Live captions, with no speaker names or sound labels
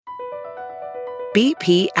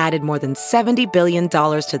BP added more than $70 billion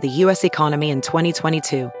to the U.S. economy in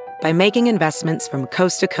 2022 by making investments from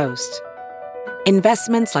coast to coast.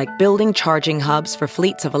 Investments like building charging hubs for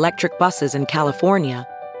fleets of electric buses in California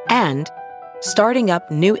and starting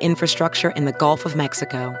up new infrastructure in the Gulf of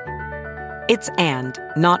Mexico. It's and,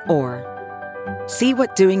 not or. See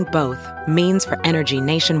what doing both means for energy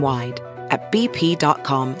nationwide at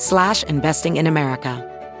bp.com/investing in America.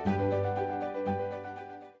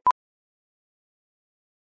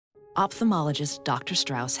 Ophthalmologist Dr.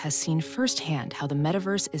 Strauss has seen firsthand how the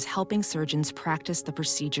metaverse is helping surgeons practice the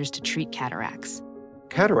procedures to treat cataracts.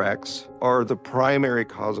 Cataracts are the primary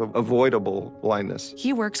cause of avoidable blindness.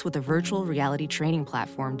 He works with a virtual reality training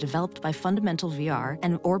platform developed by Fundamental VR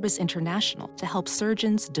and Orbis International to help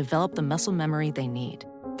surgeons develop the muscle memory they need.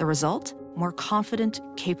 The result? More confident,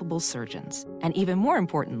 capable surgeons. And even more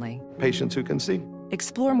importantly, Patients who can see.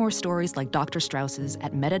 explore more stories like Dr. Strauss's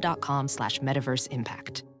at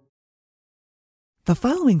meta.com/metaverseimpact. The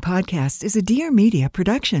following podcast is a Dear Media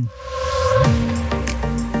production.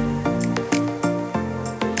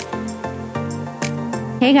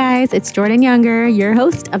 Hey guys, it's Jordan Younger, your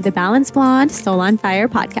host of the Balanced Blonde Soul on Fire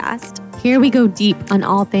podcast. Here we go deep on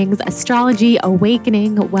all things astrology,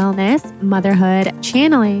 awakening, wellness, motherhood,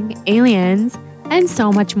 channeling, aliens, and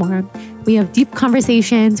so much more. We have deep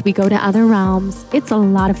conversations, we go to other realms. It's a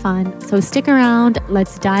lot of fun. So stick around,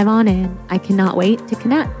 let's dive on in. I cannot wait to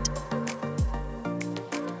connect.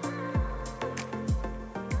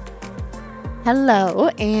 Hello,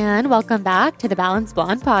 and welcome back to the Balanced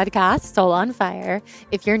Blonde podcast, Soul on Fire.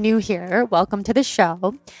 If you're new here, welcome to the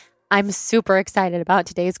show. I'm super excited about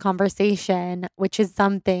today's conversation, which is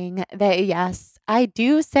something that, yes, I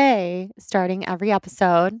do say starting every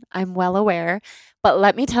episode. I'm well aware. But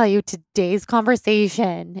let me tell you, today's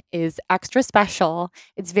conversation is extra special.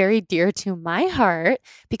 It's very dear to my heart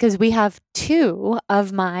because we have two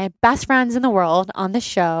of my best friends in the world on the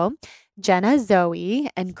show, Jenna Zoe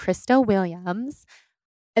and Krista Williams.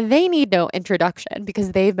 They need no introduction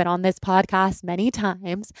because they've been on this podcast many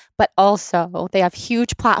times, but also they have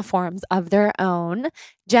huge platforms of their own.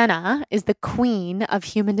 Jenna is the queen of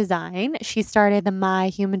human design. She started the My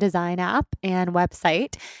Human Design app and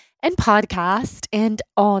website and podcast and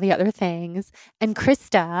all the other things. And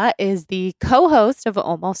Krista is the co-host of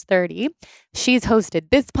Almost 30. She's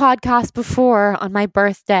hosted this podcast before on my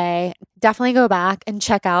birthday. Definitely go back and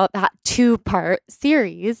check out that 2-part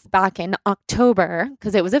series back in October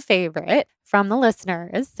because it was a favorite from the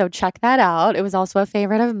listeners. So check that out. It was also a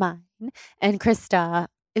favorite of mine. And Krista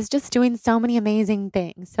is just doing so many amazing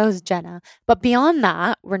things. So is Jenna. But beyond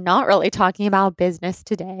that, we're not really talking about business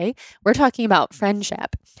today. We're talking about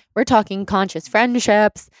friendship. We're talking conscious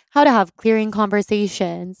friendships, how to have clearing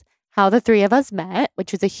conversations, how the three of us met,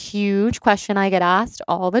 which is a huge question I get asked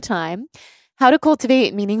all the time, how to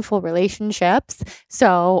cultivate meaningful relationships.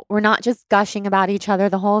 So we're not just gushing about each other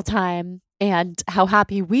the whole time and how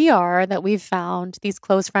happy we are that we've found these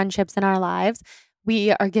close friendships in our lives.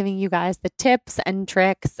 We are giving you guys the tips and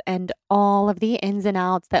tricks and all of the ins and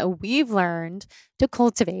outs that we've learned to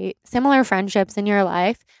cultivate similar friendships in your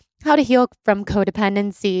life, how to heal from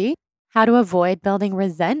codependency, how to avoid building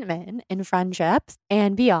resentment in friendships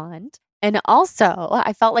and beyond. And also,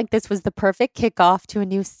 I felt like this was the perfect kickoff to a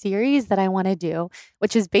new series that I want to do,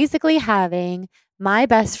 which is basically having my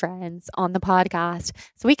best friends on the podcast.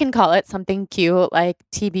 So we can call it something cute like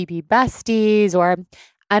TBB Besties, or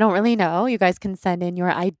I don't really know. You guys can send in your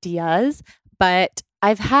ideas, but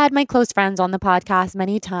I've had my close friends on the podcast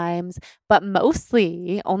many times, but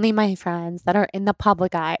mostly only my friends that are in the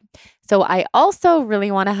public eye. So I also really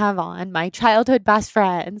want to have on my childhood best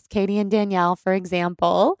friends, Katie and Danielle, for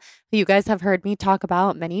example, who you guys have heard me talk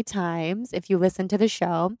about many times if you listen to the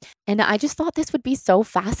show. And I just thought this would be so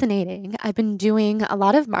fascinating. I've been doing a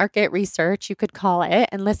lot of market research, you could call it,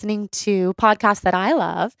 and listening to podcasts that I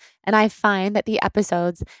love. And I find that the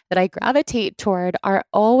episodes that I gravitate toward are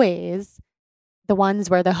always the ones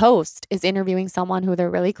where the host is interviewing someone who they're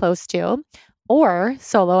really close to, or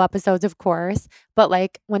solo episodes, of course, but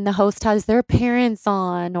like when the host has their parents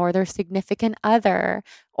on or their significant other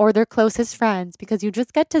or their closest friends, because you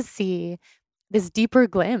just get to see this deeper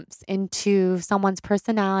glimpse into someone's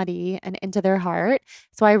personality and into their heart.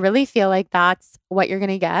 So I really feel like that's what you're going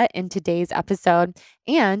to get in today's episode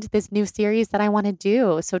and this new series that I want to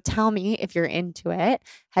do. So tell me if you're into it.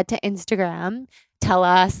 Head to Instagram. Tell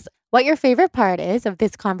us what your favorite part is of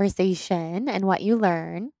this conversation and what you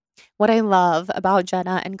learn. What I love about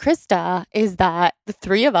Jenna and Krista is that the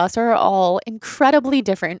three of us are all incredibly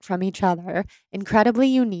different from each other, incredibly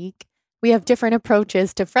unique, we have different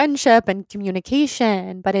approaches to friendship and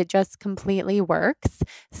communication, but it just completely works.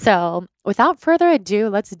 So without further ado,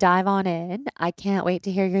 let's dive on in. I can't wait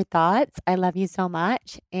to hear your thoughts. I love you so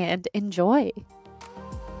much and enjoy.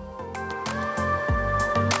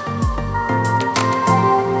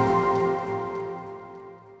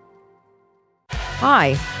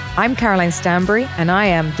 Hi, I'm Caroline Stanbury, and I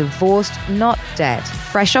am divorced, not dead.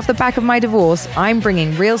 Fresh off the back of my divorce, I'm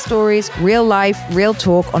bringing real stories, real life, real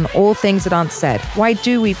talk on all things that aren't said. Why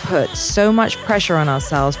do we put so much pressure on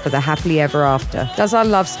ourselves for the happily ever after? Does our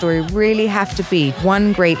love story really have to be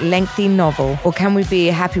one great lengthy novel, or can we be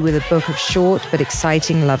happy with a book of short but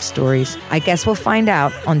exciting love stories? I guess we'll find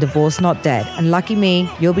out on Divorced Not Dead, and lucky me,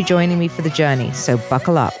 you'll be joining me for the journey, so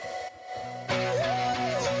buckle up.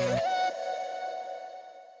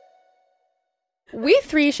 We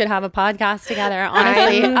three should have a podcast together,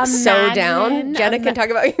 honestly. I'm so down. Jenna can talk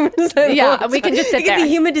about human design. Yeah, we can just sit there. It could be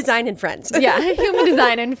human design and friends. Yeah, human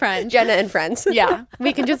design and friends. Jenna and friends. Yeah,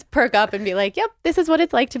 we can just perk up and be like, yep, this is what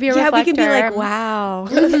it's like to be a reflector. Yeah, we can be like, wow.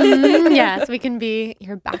 Yes, we can be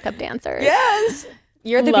your backup dancers. Yes.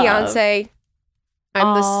 You're the Beyonce.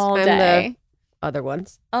 I'm the other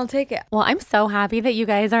ones. I'll take it. Well, I'm so happy that you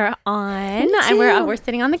guys are on. And we're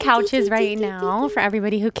sitting on the couches right now. For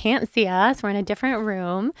everybody who can't see us, we're in a different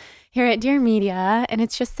room here at Dear Media, and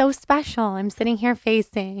it's just so special. I'm sitting here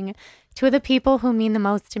facing two of the people who mean the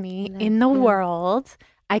most to me in the world.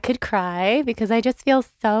 I could cry because I just feel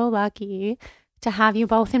so lucky to have you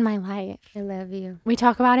both in my life. I love you. We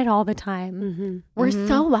talk about it all the time. Mm-hmm. We're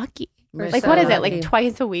so lucky. We're like, so what is it? lucky. Like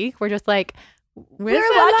twice a week? We're just like, we're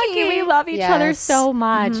so lucky. lucky. We love each other Yes. so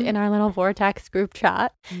much in our little Vortex group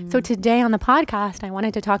chat. So today on the podcast, I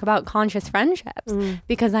wanted to talk about conscious friendships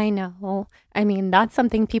because I know, that's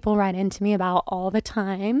something people write into me about all the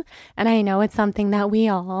time. And I know it's something that we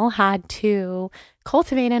all had to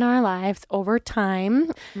cultivate in our lives over time.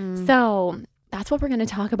 So that's what we're going to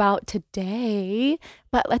talk about today.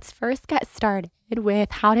 But let's first get started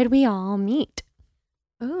with, how did we all meet?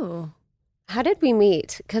 Ooh. How did we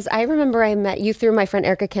meet? Because I remember I met you through my friend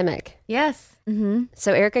Erica Kimmick. Yes. Mm-hmm.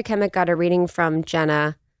 So Erica Kimmick got a reading from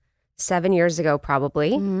Jenna 7 years ago,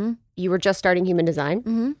 probably. Mm-hmm. You were just starting human design.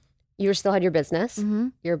 Mm-hmm. You still had your business, Mm-hmm.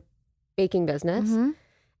 your baking business. Mm-hmm.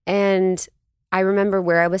 And I remember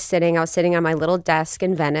where I was sitting. I was sitting on my little desk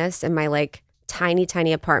in Venice in my like tiny,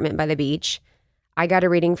 tiny apartment by the beach. I got a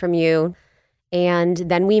reading from you. And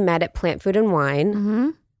then we met at Plant Food and Wine. Mm-hmm.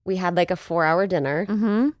 We had like a 4-hour dinner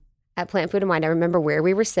Mm-hmm. at Plant Food and Wine. I remember where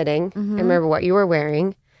we were sitting. Mhm. I remember what you were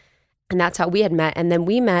wearing. And that's how we had met. And then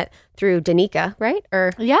we met through Danica, right?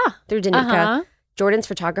 Or Yeah. through Danica. Uh-huh. Jordan's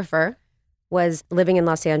photographer was living in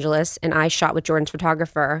Los Angeles, and I shot with Jordan's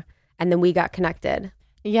photographer. And then we got connected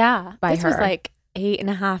Yeah. By this was her. like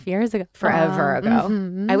 8.5 years ago. forever ago.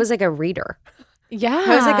 Mhm. I was like a reader. Yeah.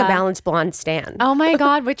 I was like a Balanced Blonde stan. Oh my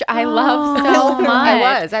God, which I love so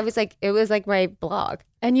much. I was like, it was like my blog.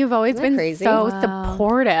 And you've always Isn't that been crazy? so Wow.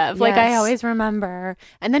 supportive. Like I Yes. always remember.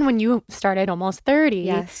 And then when you started almost 30,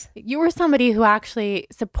 Yes. you were somebody who actually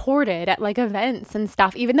supported at like events and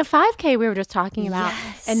stuff. Even the 5K we were just talking about.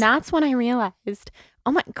 Yes. And that's when I realized,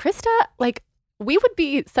 oh my, Krista, like we would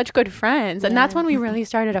be such good friends. And that's when we really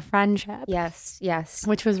started a friendship. Yes. Yes.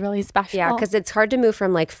 Which was really special. Yeah, because it's hard to move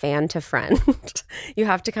from like fan to friend. You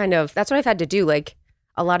have to kind of, that's what I've had to do. Like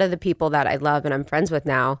a lot of the people that I love and I'm friends with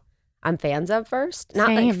now, I'm fans of first. Not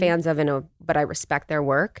like Same. fans of, but I respect their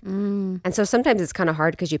work. And so sometimes it's kind of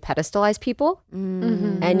hard because you pedestalize people.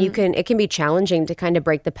 Mhm. And it can be challenging to kind of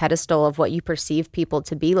break the pedestal of what you perceive people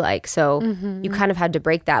to be like. So you kind of had to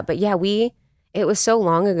break that. But yeah, it was so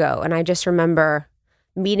long ago. And I just remember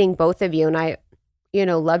meeting both of you, and I,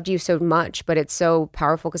 loved you so much, but it's so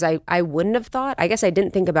powerful because I wouldn't have thought, I guess I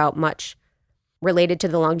didn't think about much related to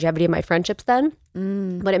the longevity of my friendships then,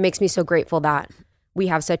 but it makes me so grateful that we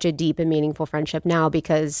have such a deep and meaningful friendship now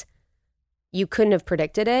because you couldn't have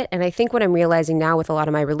predicted it. And I think what I'm realizing now with a lot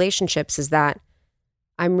of my relationships is that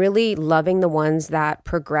I'm really loving the ones that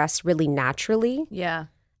progress really naturally Yeah.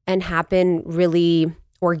 and happen really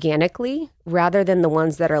organically rather than the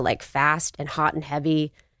ones that are like fast and hot and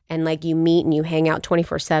heavy and like you meet and you hang out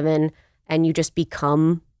 24/7 and you just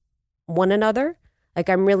become one another. Like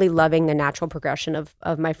I'm really loving the natural progression of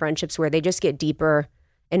my friendships where they just get deeper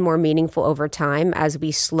and more meaningful over time as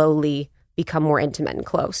we slowly become more intimate and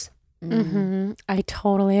close. Mm-hmm. I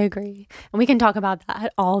totally agree. And we can talk about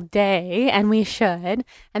that all day, and we should.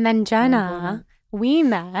 And then Jenna, we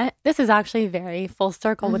met, this is actually very full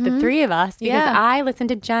circle with the three of us, because I listened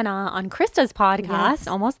to Jenna on Krista's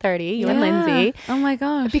podcast, Almost 30, you and Lindsay. Oh my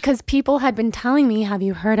gosh. Because people had been telling me, have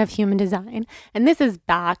you heard of human design? And this is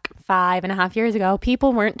back 5.5 years ago.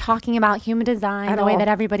 People weren't talking about human design the way that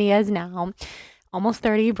everybody is now. Almost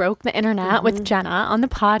 30 broke the internet with Jenna on the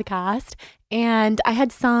podcast. And I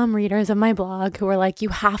had some readers of my blog who were like, you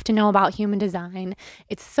have to know about human design.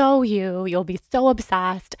 It's so you'll be so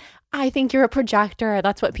obsessed. I think you're a projector.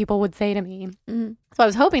 That's what people would say to me. So I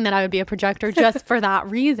was hoping that I would be a projector just for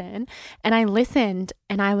that reason. And I listened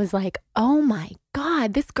and I was like, oh my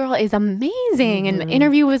God, this girl is amazing. And the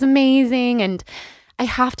interview was amazing. And I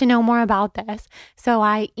have to know more about this. So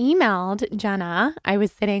I emailed Jenna.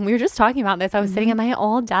 We were just talking about this. I was sitting at my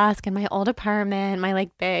old desk in my old apartment, my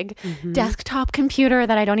like big desktop computer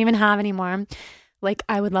that I don't even have anymore. Like,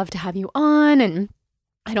 I would love to have you on, and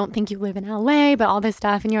I don't think you live in LA, but all this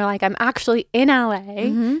stuff. And you're like, I'm actually in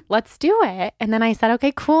LA. Let's do it. And then I said,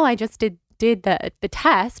 okay, cool. I just did the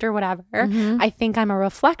test or whatever. I think I'm a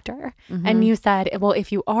reflector. And you said, well,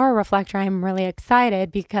 if you are a reflector, I'm really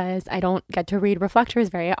excited because I don't get to read reflectors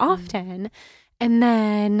very often. And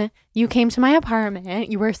then you came to my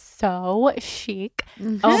apartment. You were so chic.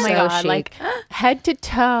 Oh my God. Chic. Like head to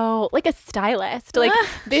toe, like a stylist. Like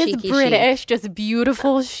this Cheeky British, chic. just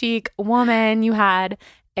beautiful, chic woman. You had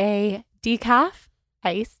a decaf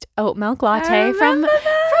iced oat milk latte from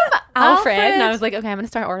Alfred. And I was like, okay, I'm going to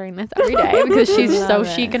start ordering this every day because she's so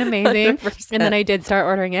chic and amazing. 100%. And then I did start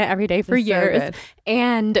ordering it every day for years. So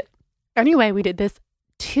and anyway, we did this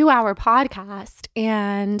 2-hour podcast,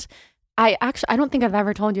 and I don't think I've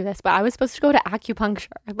ever told you this, but I was supposed to go to acupuncture,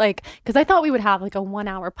 like, because I thought we would have like a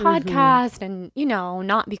 1-hour podcast and, you know,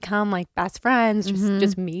 not become like best friends,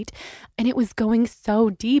 just meet. And it was going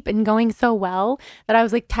so deep and going so well that I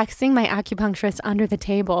was like texting my acupuncturist under the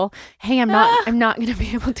table, hey, I'm not going to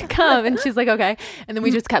be able to come. And she's like, okay. And then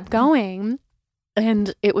we just kept going,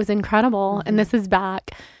 and it was incredible. And this is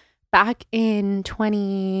back in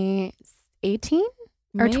 2018.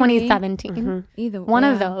 Or 2017, either one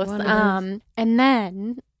of those. And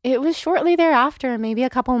then it was shortly thereafter, maybe a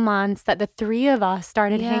couple months, that the three of us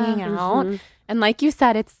started hanging out. And like you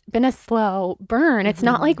said, it's been a slow burn. It's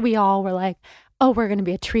not like we all were like, oh, we're going to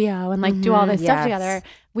be a trio and like do all this stuff together.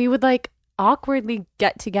 We would like awkwardly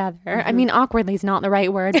get together. I mean, awkwardly is not the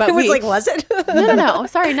right word, but it was like, was it? No.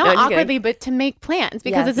 Sorry, not awkwardly, but to make plans,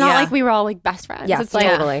 because it's not like we were all like best friends. Yes, it's like,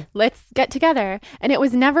 totally. Let's get together. And it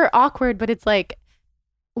was never awkward, but it's like,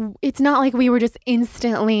 it's not like we were just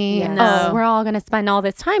instantly, we're all going to spend all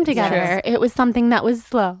this time together. It was something that was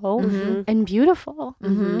slow and beautiful.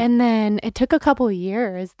 And then it took a couple of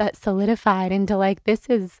years that solidified into like, this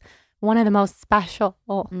is one of the most special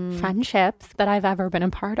friendships that I've ever been a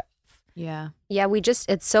part of. Yeah,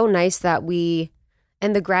 it's so nice that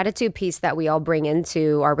and the gratitude piece that we all bring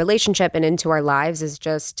into our relationship and into our lives is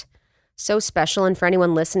just so special. And for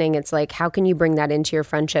anyone listening, it's like, how can you bring that into your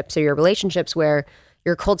friendships or your relationships where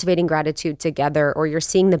you're cultivating gratitude together, or you're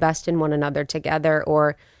seeing the best in one another together,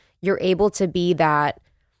 or you're able to be that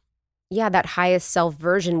highest self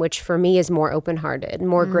version, which for me is more open-hearted,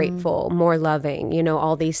 more grateful, more loving, you know,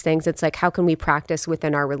 all these things. It's like, how can we practice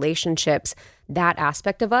within our relationships that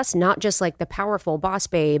aspect of us, not just like the powerful boss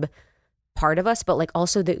babe part of us, but like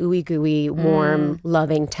also the ooey gooey, warm,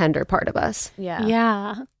 loving, tender part of us.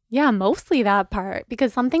 Yeah, mostly that part,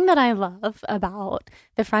 because something that I love about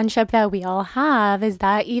the friendship that we all have is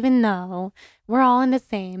that even though we're all in the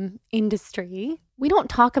same industry, we don't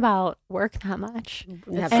talk about work that much.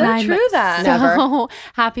 Never. And I'm true that. so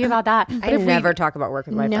happy about that. I never talk about work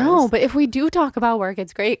with my friends. No, but if we do talk about work,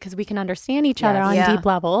 it's great because we can understand each other on deep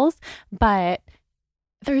levels. But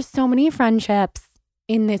there's so many friendships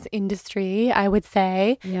in this industry, I would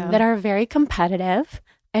say, that are very competitive.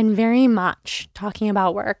 And very much talking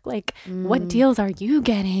about work, like what deals are you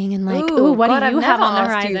getting, and like, what do you have on the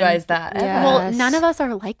horizon? You guys that. Yes. Well, none of us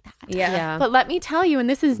are like that. Yeah. But let me tell you, and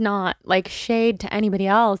this is not like shade to anybody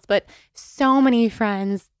else, but so many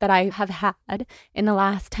friends that I have had in the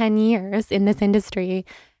last 10 years in this industry,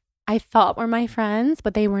 I thought were my friends,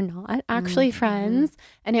 but they were not actually friends.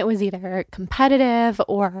 And it was either competitive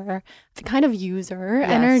or the kind of user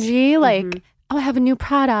energy, like, oh, I have a new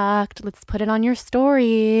product, let's put it on your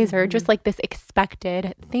stories, or just like this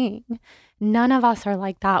expected thing. None of us are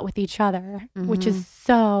like that with each other, which is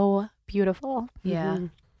so beautiful. Yeah.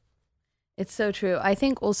 It's so true. I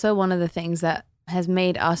think also one of the things that has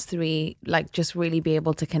made us three like just really be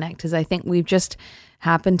able to connect is I think we've just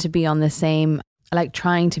happened to be on the same, like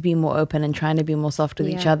trying to be more open and trying to be more soft with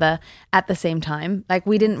each other at the same time. Like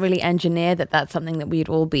we didn't really engineer that that's something that we'd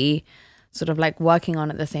all be sort of like working on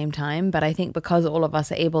at the same time. But I think because all of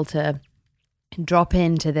us are able to drop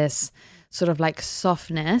into this sort of like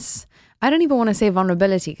softness, I don't even want to say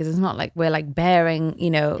vulnerability, because it's not like we're like bearing,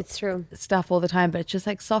 you know, It's true. stuff all the time, but it's just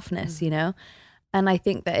like softness, you know? And I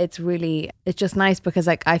think that it's just nice because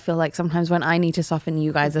like I feel like sometimes when I need to soften,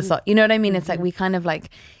 you guys are you know what I mean? It's like we kind of like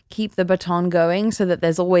keep the baton going so that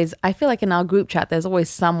there's always, I feel like in our group chat, there's always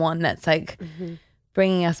someone that's like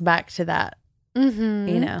bringing us back to that,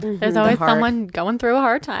 you know? There's always someone going through a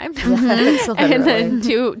hard time and then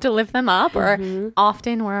to lift them up, or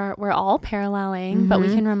often we're all paralleling, but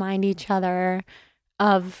we can remind each other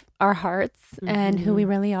of our hearts and who we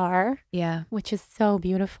really are. Yeah. Which is so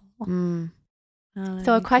beautiful.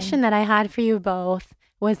 So a question that I had for you both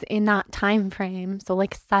was in that time frame, so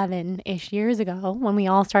like 7-ish years ago when we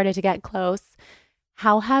all started to get close,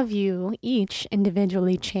 how have you each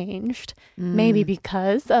individually changed? Maybe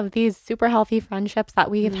because of these super healthy friendships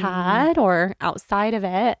that we've had, or outside of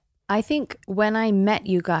it? I think when I met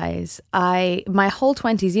you guys, my whole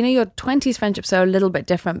 20s, you know, your 20s friendships are a little bit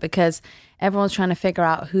different because everyone's trying to figure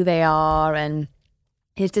out who they are, and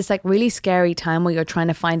it's this like really scary time where you're trying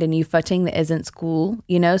to find a new footing that isn't school,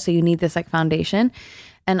 you know, so you need this like foundation.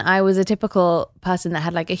 And I was a typical person that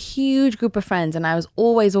had like a huge group of friends, and I was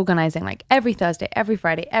always organizing like every Thursday, every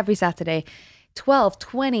Friday, every Saturday, 12,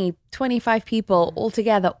 20, 25 people all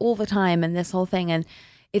together all the time, and this whole thing. And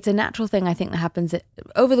it's a natural thing, I think, that happens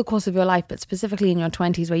over the course of your life, but specifically in your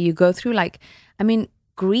 20s, where you go through like, I mean,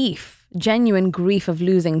 grief, genuine grief of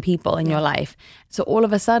losing people in your life. So all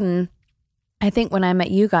of a sudden, I think when I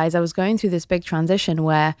met you guys, I was going through this big transition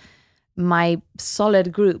where my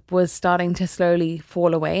solid group was starting to slowly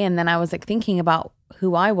fall away. And then I was like thinking about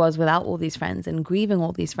who I was without all these friends and grieving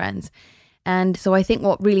all these friends. And so I think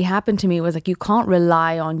what really happened to me was like, you can't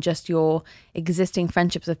rely on just your existing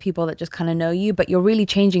friendships of people that just kind of know you, but you're really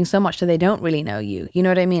changing so much so they don't really know you. You know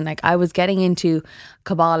what I mean? Like I was getting into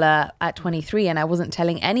Kabbalah at 23 and I wasn't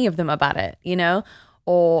telling any of them about it, you know?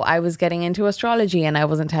 Or I was getting into astrology and I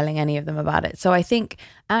wasn't telling any of them about it. So I think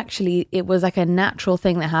actually it was like a natural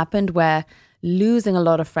thing that happened where losing a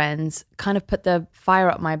lot of friends kind of put the fire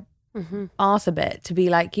up my arse a bit to be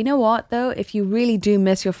like, you know what though, if you really do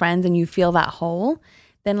miss your friends and you feel that hole,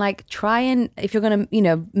 then like try and, if you're going to, you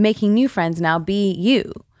know, making new friends now, be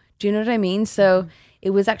you. Do you know what I mean? So it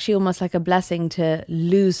was actually almost like a blessing to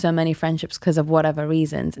lose so many friendships because of whatever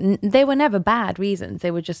reasons. They were never bad reasons.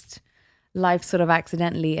 They were just life sort of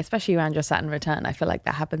accidentally, especially around your Saturn return. I feel like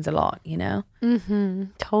that happens a lot, you know?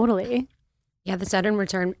 Totally. Yeah, the Saturn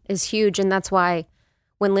return is huge. And that's why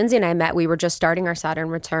when Lindsay and I met, we were just starting our Saturn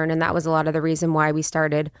return. And that was a lot of the reason why we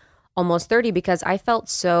started Almost 30, because I felt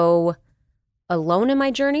so alone in my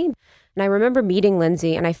journey. And I remember meeting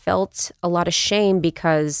Lindsay and I felt a lot of shame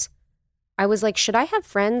because I was like, should I have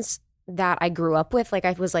friends that I grew up with? Like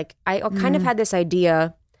I was like, I kind of had this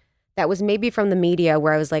idea that was maybe from the media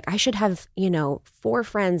where I was like, I should have, you know, 4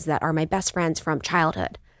 friends that are my best friends from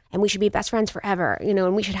childhood and we should be best friends forever, you know,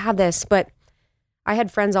 and we should have this. But I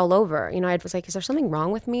had friends all over, you know, I was like, is there something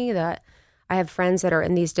wrong with me that I have friends that are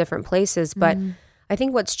in these different places? But I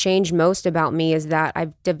think what's changed most about me is that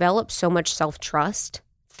I've developed so much self-trust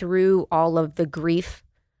through all of the grief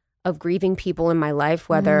of grieving people in my life,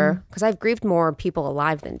 whether, because I've grieved more people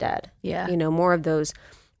alive than dead. Yeah. You know, more of those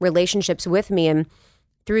relationships with me. And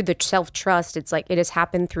through the self-trust, it's like it has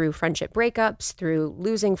happened through friendship breakups, through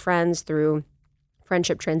losing friends, through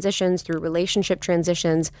friendship transitions, through relationship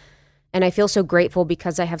transitions. And I feel so grateful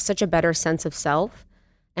because I have such a better sense of self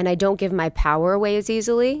and I don't give my power away as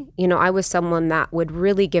easily. You know, I was someone that would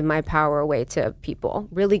really give my power away to people,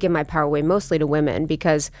 really give my power away mostly to women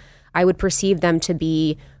because I would perceive them to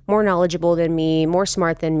be more knowledgeable than me, more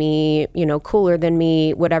smart than me, you know, cooler than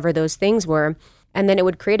me, whatever those things were. And then it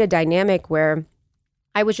would create a dynamic where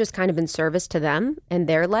I was just kind of in service to them and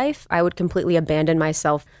their life. I would completely abandon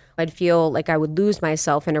myself. I'd feel like I would lose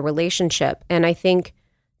myself in a relationship. And I think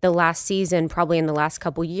the last season, probably in the last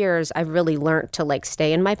couple years, I've really learned to like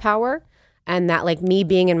stay in my power, and that like me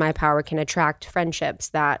being in my power can attract friendships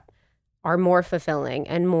that are more fulfilling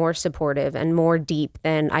and more supportive and more deep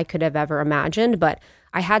than I could have ever imagined. But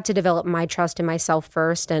I had to develop my trust in myself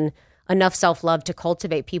first and enough self-love to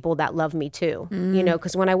cultivate people that love me too, you know,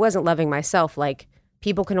 because when I wasn't loving myself, like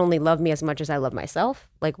people can only love me as much as I love myself,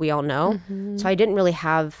 like we all know. So I didn't really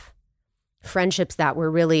have friendships that were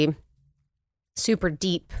really super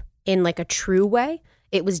deep in like a true way.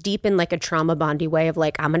 It was deep in like a trauma bondy way of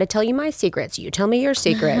like, I'm going to tell you my secrets, you tell me your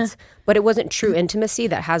secrets. But it wasn't true intimacy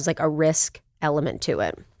that has like a risk element to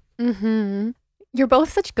it. You're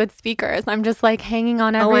both such good speakers. I'm just like hanging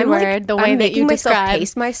on every I'm word, the way I'm that you making myself describe.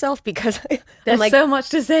 pace myself because There's I'm like so much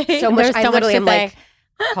to say. so much. There's I so much literally to am say. like,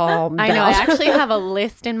 calm down. I know. I actually have a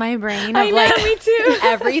list in my brain of me too.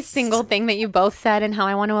 every single thing that you both said and how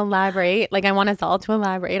I want to elaborate. Like I want us all to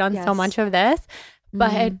elaborate on so much of this.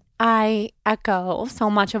 But I echo so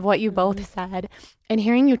much of what you both said. And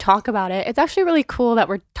hearing you talk about it, it's actually really cool that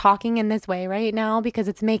we're talking in this way right now because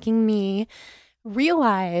it's making me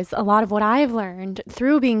realize a lot of what I've learned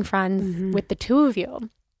through being friends with the two of you,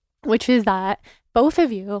 which is that both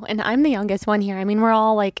of you, and I'm the youngest one here. I mean, we're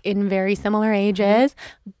all like in very similar ages,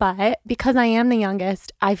 but because I am the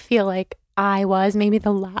youngest, I feel like I was maybe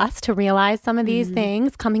the last to realize some of these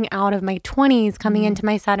things coming out of my 20s, coming into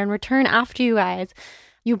my Saturn return after you guys.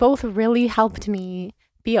 You both really helped me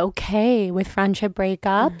be okay with friendship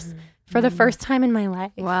breakups for the first time in my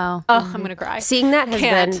life. Wow. Oh, I'm going to cry. Seeing that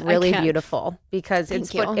has been really can't. beautiful because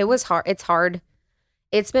Thank you. it was hard. It's hard.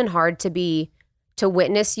 It's been hard to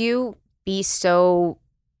witness you be so,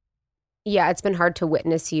 it's been hard to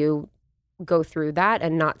witness you go through that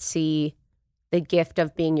and not see the gift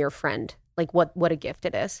of being your friend. Like what a gift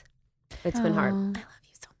it is. It's been hard. I love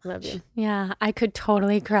you so much. Love you. Yeah, I could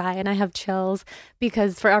totally cry and I have chills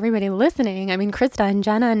because for everybody listening, I mean, Krista and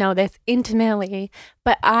Jenna know this intimately,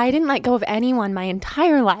 but I didn't let go of anyone my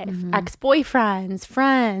entire life. Ex-boyfriends,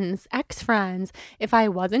 friends, ex-friends. If I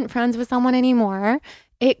wasn't friends with someone anymore,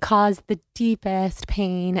 it caused the deepest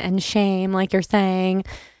pain and shame, like you're saying,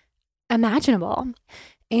 imaginable.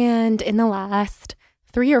 And in the last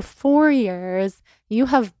 3 or 4 years, you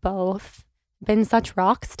have both been such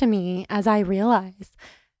rocks to me as I realize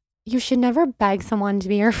you should never beg someone to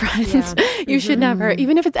be your friend. Yeah. You should never,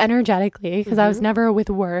 even if it's energetically, because I was never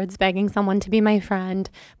with words begging someone to be my friend,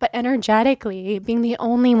 but energetically being the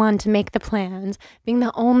only one to make the plans, being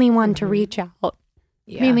the only one to reach out,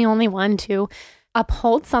 being the only one to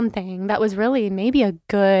uphold something that was really maybe a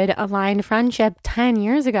good aligned friendship 10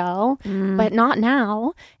 years ago, but not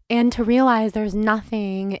now. And to realize there's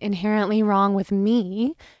nothing inherently wrong with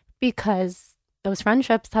me because those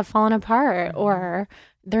friendships have fallen apart or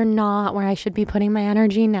they're not where I should be putting my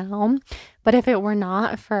energy now. But if it were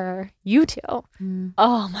not for you two,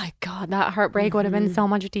 oh my God, that heartbreak would have been so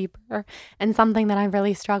much deeper and something that I've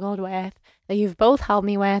really struggled with that you've both helped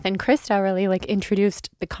me with. And Krista really like introduced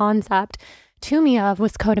the concept to me of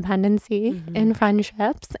was codependency in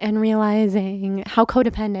friendships and realizing how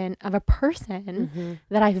codependent of a person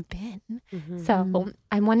that I've been. So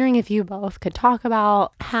I'm wondering if you both could talk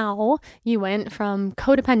about how you went from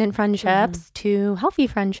codependent friendships to healthy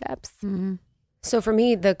friendships. So for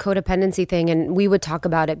me, the codependency thing, and we would talk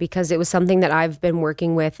about it because it was something that I've been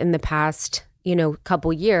working with in the past,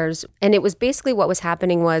 couple years. And it was basically what was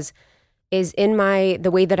happening is in the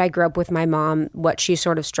way that I grew up with my mom, what she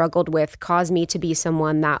sort of struggled with caused me to be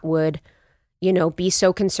someone that would, be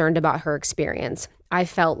so concerned about her experience. I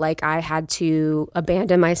felt like I had to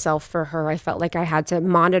abandon myself for her. I felt like I had to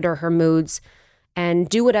monitor her moods and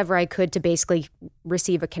do whatever I could to basically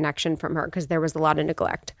receive a connection from her because there was a lot of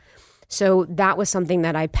neglect. So that was something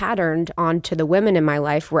that I patterned onto the women in my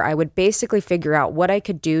life where I would basically figure out what I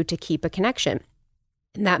could do to keep a connection.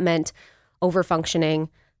 And that meant overfunctioning.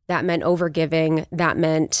 That meant overgiving. That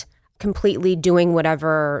meant completely doing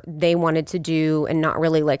whatever they wanted to do and not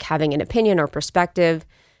really like having an opinion or perspective.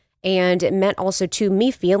 And it meant also too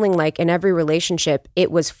me feeling like in every relationship,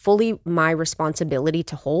 it was fully my responsibility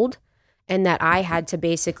to hold and that I had to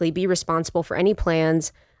basically be responsible for any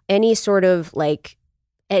plans, any sort of like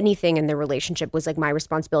anything in the relationship was like my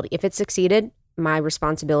responsibility. If it succeeded, my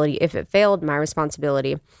responsibility. If it failed, my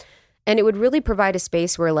responsibility. And it would really provide a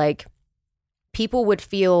space where like people would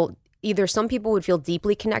feel either some people would feel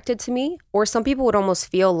deeply connected to me or some people would almost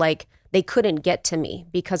feel like they couldn't get to me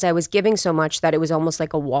because I was giving so much that it was almost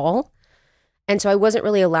like a wall. And so I wasn't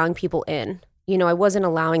really allowing people in. I wasn't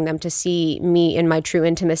allowing them to see me in my true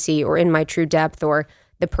intimacy or in my true depth or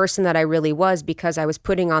the person that I really was because I was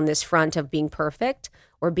putting on this front of being perfect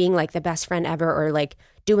or being like the best friend ever or like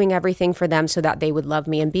doing everything for them so that they would love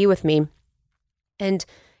me and be with me. And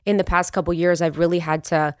in the past couple years, I've really had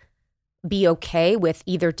to be okay with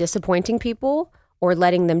either disappointing people or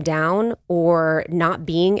letting them down or not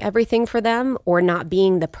being everything for them or not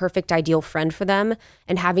being the perfect ideal friend for them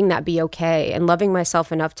and having that be okay and loving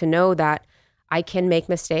myself enough to know that I can make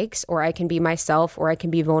mistakes or I can be myself or I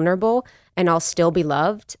can be vulnerable and I'll still be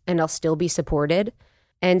loved and I'll still be supported.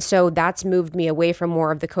 And so that's moved me away from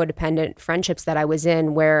more of the codependent friendships that I was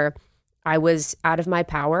in where I was out of my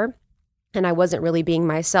power and I wasn't really being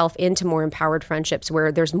myself, into more empowered friendships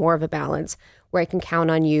where there's more of a balance, where I can count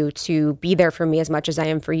on you to be there for me as much as I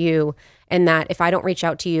am for you. And that if I don't reach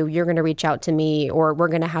out to you, you're going to reach out to me, or we're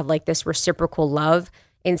going to have like this reciprocal love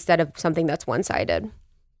instead of something that's one-sided.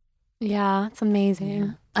 Yeah, it's amazing.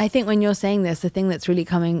 Yeah. I think when you're saying this, the thing that's really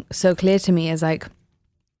coming so clear to me is like,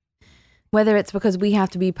 whether it's because we have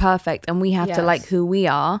to be perfect and we have to like who we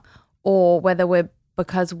are, or whether we're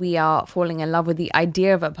because we are falling in love with the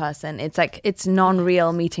idea of a person, it's like it's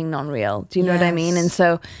non-real meeting non-real. Do you know what I mean? And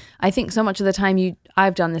so I think so much of the time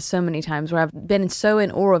I've done this so many times where I've been so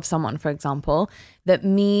in awe of someone, for example, that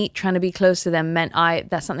me trying to be close to them meant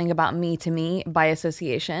that's something about me to me by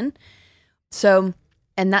association. So,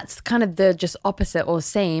 and that's kind of the just opposite or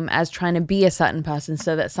same as trying to be a certain person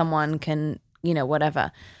so that someone can, you know,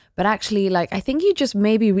 whatever. But actually, like, I think you just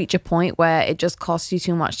maybe reach a point where it just costs you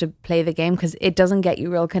too much to play the game because it doesn't get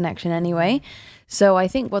you real connection anyway. So I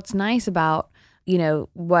think what's nice about, you know,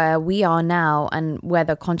 where we are now, and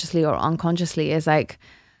whether consciously or unconsciously, is like,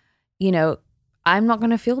 you know, I'm not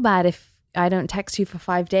going to feel bad if I don't text you for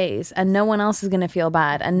 5 days, and no one else is going to feel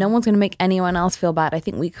bad, and no one's going to make anyone else feel bad. I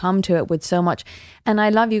think we come to it with so much, and I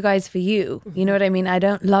love you guys for you. You know what I mean? I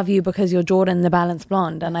don't love you because you're Jordan, the balanced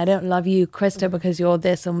blonde, and I don't love you, Krista, because you're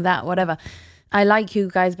this and that, whatever. I like you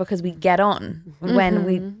guys because we get on when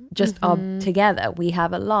we just are together. We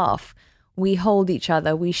have a laugh. We hold each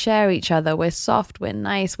other. We share each other. We're soft. We're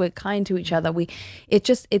nice. We're kind to each other.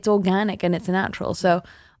 It's organic and it's natural. So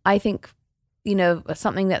I think, you know,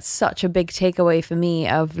 something that's such a big takeaway for me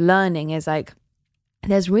of learning is like,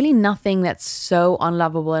 there's really nothing that's so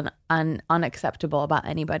unlovable and unacceptable about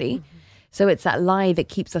anybody. So it's that lie that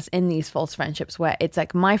keeps us in these false friendships where it's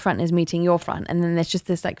like my front is meeting your front, and then there's just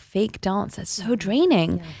this like fake dance that's so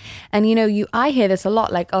draining. Yeah. And you know, I hear this a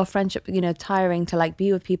lot, like, oh, friendship, you know, tiring to like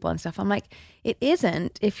be with people and stuff. I'm like, it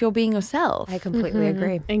isn't if you're being yourself. I completely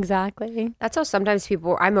agree. Exactly. That's how sometimes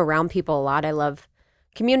I'm around people a lot. I love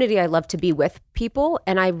community. I love to be with people.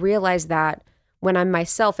 And I realize that when I'm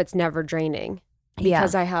myself, it's never draining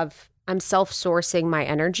because I'm self-sourcing my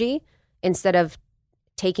energy instead of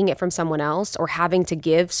taking it from someone else or having to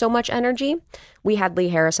give so much energy. We had Lee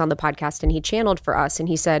Harris on the podcast and he channeled for us and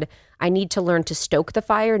he said, I need to learn to stoke the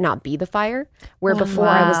fire, not be the fire. Where before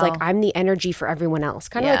I was like, I'm the energy for everyone else,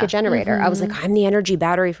 kind of like a generator. I was like, I'm the energy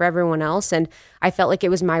battery for everyone else. And I felt like it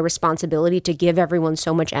was my responsibility to give everyone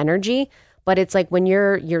so much energy. But it's like when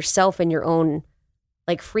you're yourself in your own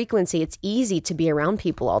like frequency, it's easy to be around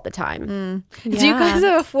people all the time. Yeah. Do you guys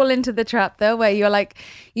ever fall into the trap though, where you're like,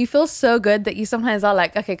 you feel so good that you sometimes are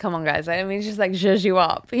like, okay, come on guys, I mean, just like zhuzh you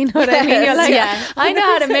up, you know what I mean? You're like, I know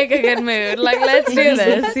how to make a good mood, like let's do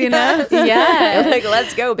this, you know? Yeah. Like,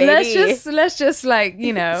 let's go, baby. Let's just like,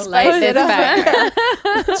 you know, light this fire.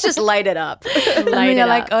 Let's just light it up. And then you're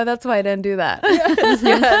like, oh, that's why I don't do that.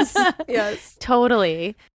 Yes.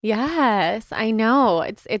 Totally. Yes, I know.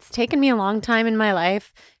 It's taken me a long time in my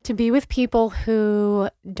life to be with people who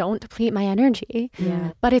don't deplete my energy.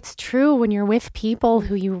 Yeah. But it's true when you're with people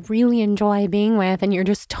who you really enjoy being with and you're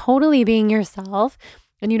just totally being yourself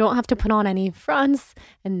and you don't have to put on any fronts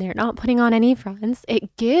and they're not putting on any fronts.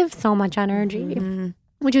 It gives so much energy.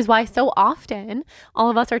 Which is why so often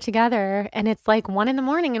all of us are together and it's like 1 a.m.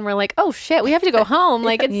 and we're like, oh shit, we have to go home.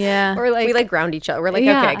 Like it's, or like, we like ground each other. We're like,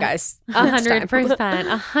 okay, guys.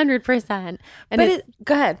 100%. And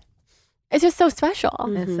go ahead. It's just so special.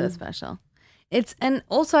 It's so special. And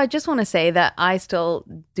also I just want to say that I still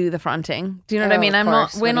do the fronting. Do you know what I mean?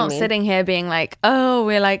 We're not sitting here being like, oh,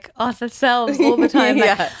 we're like ourselves all the time.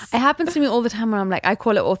 Like, it happens to me all the time where I'm like, I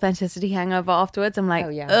call it authenticity hangover afterwards. I'm like,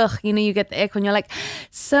 ugh, you know, you get the ick when you're like,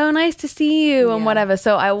 so nice to see you and whatever.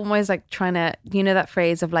 So I always like trying to, you know, that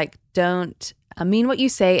phrase of like, don't mean what you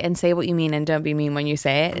say and say what you mean and don't be mean when you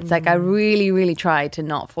say it. It's like, I really, really try to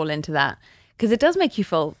not fall into that. Because it does make you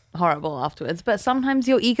feel horrible afterwards. But sometimes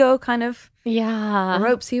your ego kind of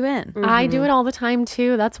ropes you in. I do it all the time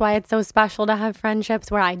too. That's why it's so special to have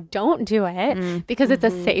friendships where I don't do it. Because it's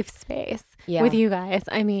a safe space with you guys.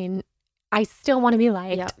 I mean, I still want to be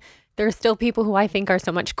liked. There's still people who I think are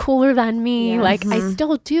so much cooler than me. Like I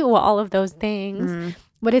still do all of those things.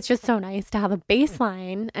 But it's just so nice to have a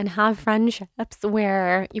baseline and have friendships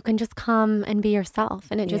where you can just come and be yourself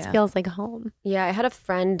and it just feels like home. Yeah, I had a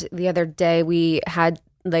friend the other day. We had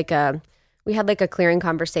like a clearing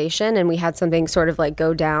conversation and we had something sort of like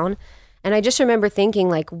go down. And I just remember thinking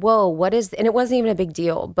like, whoa, and it wasn't even a big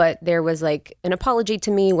deal, but there was like an apology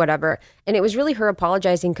to me, whatever. And it was really her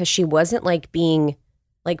apologizing because she wasn't like being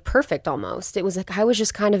like perfect almost. It was like I was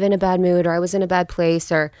just kind of in a bad mood or I was in a bad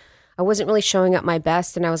place or I wasn't really showing up my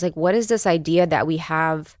best. And I was like, what is this idea that we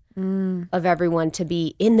have of everyone to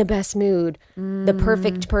be in the best mood, the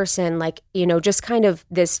perfect person, like, you know, just kind of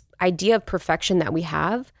this idea of perfection that we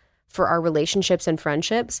have for our relationships and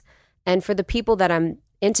friendships. And for the people that I'm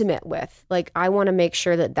intimate with, like, I want to make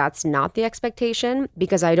sure that that's not the expectation,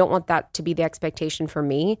 because I don't want that to be the expectation for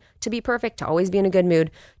me, to be perfect, to always be in a good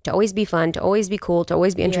mood, to always be fun, to always be cool, to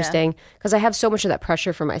always be interesting, because I have so much of that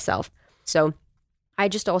pressure for myself. So I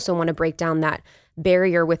just also want to break down that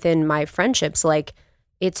barrier within my friendships. Like,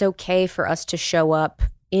 it's okay for us to show up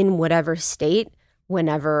in whatever state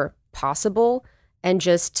whenever possible and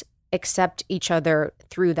just accept each other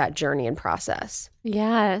through that journey and process.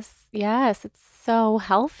 Yes. It's so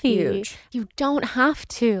healthy. Huge. You don't have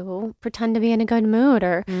to pretend to be in a good mood,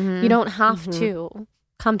 or you don't have to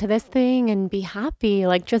come to this thing and be happy.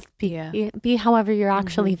 Like, just be however you're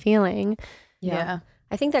actually feeling. Yeah.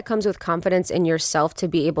 I think that comes with confidence in yourself to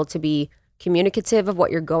be able to be communicative of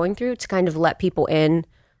what you're going through, to kind of let people in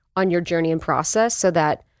on your journey and process so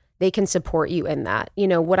that they can support you in that. You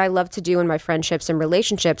know, what I love to do in my friendships and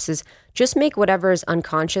relationships is just make whatever is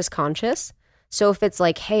unconscious conscious. So if it's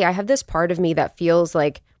like, hey, I have this part of me that feels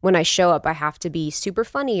like when I show up, I have to be super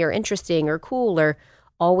funny or interesting or cool or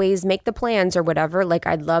always make the plans or whatever, like,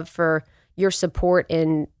 I'd love for your support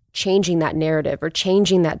in changing that narrative or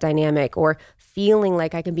changing that dynamic, or feeling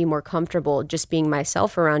like I can be more comfortable just being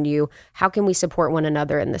myself around you. How can we support one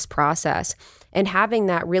another in this process? And having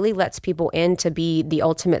that really lets people in to be the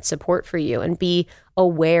ultimate support for you and be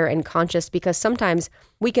aware and conscious, because sometimes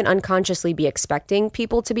we can unconsciously be expecting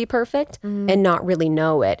people to be perfect and not really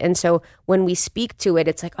know it. And so when we speak to it,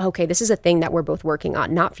 it's like, okay, this is a thing that we're both working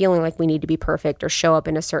on, not feeling like we need to be perfect or show up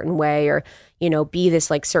in a certain way or, you know, be this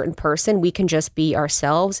like certain person. We can just be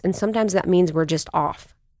ourselves. And sometimes that means we're just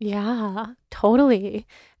off. Yeah, totally.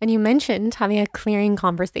 And you mentioned having a clearing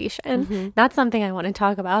conversation. That's something I want to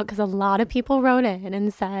talk about, because a lot of people wrote in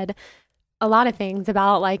and said a lot of things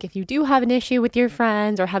about, like, if you do have an issue with your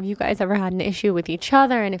friends, or have you guys ever had an issue with each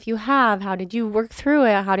other? And if you have, how did you work through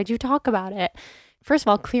it? How did you talk about it? First of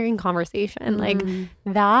all, clearing conversation, like,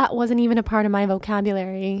 that wasn't even a part of my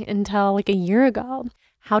vocabulary until like a year ago.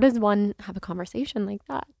 How does one have a conversation like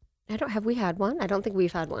that? Have we had one? I don't think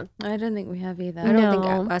we've had one. I don't think we have either. I don't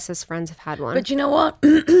think us as friends have had one. But you know what?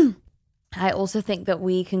 I also think that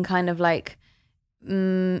we can kind of like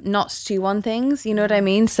not stew on things, you know what I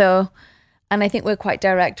mean? So, and I think we're quite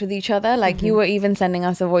direct with each other. Like you were even sending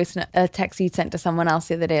us a text you'd sent to someone else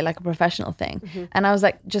the other day, like a professional thing. And I was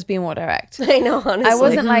like, just be more direct. I know, honestly. I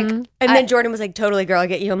wasn't like... And then Jordan was like, totally, girl, I'll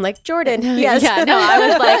get you. I'm like, Jordan, yes. Yeah, no, I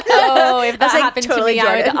was like, oh, if that happened totally to me,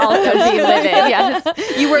 Jordan. I would also be livid.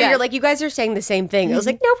 Yes. You're like, you guys are saying the same thing. I was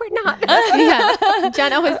like, no, we're not. Yeah.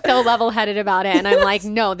 Jenna was so level-headed about it. And I'm like,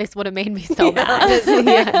 no, this would have made me so mad.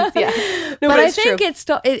 Yes. No, but I it's think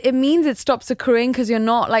true. it means it stops occurring, because you're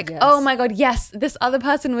not like, oh my God, yes, this other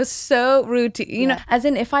person was so rude to you know, as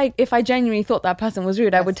in if I genuinely thought that person was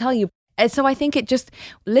rude, I would tell you. And so I think it just,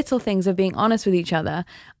 little things of being honest with each other,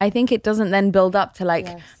 I think it doesn't then build up to like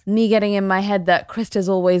me getting in my head that Krista's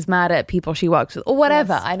always mad at people she works with or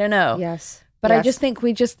whatever. I don't know. But I just think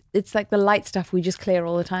it's like the light stuff we just clear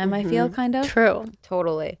all the time, I feel, kind of. True.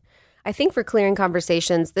 Totally. I think for clearing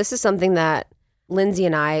conversations, this is something that Lindsay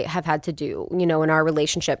and I have had to do, you know, in our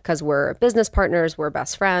relationship, because we're business partners, we're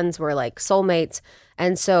best friends, we're like soulmates.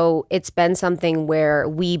 And so it's been something where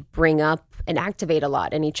we bring up and activate a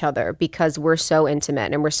lot in each other, because we're so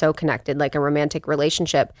intimate and we're so connected, like a romantic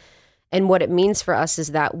relationship. And what it means for us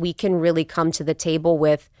is that we can really come to the table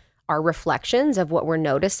with our reflections of what we're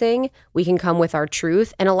noticing. We can come with our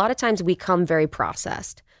truth. And a lot of times we come very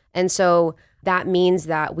processed. And so that means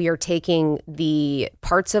that we are taking the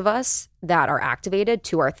parts of us that are activated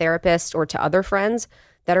to our therapist or to other friends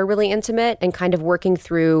that are really intimate, and kind of working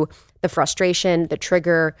through the frustration, the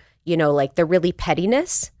trigger, you know, like the really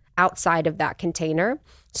pettiness outside of that container,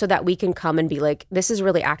 so that we can come and be like, this is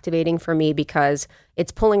really activating for me, because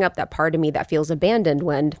it's pulling up that part of me that feels abandoned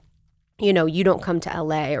when, you know, you don't come to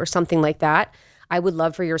LA or something like that. I would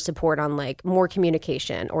love for your support on like more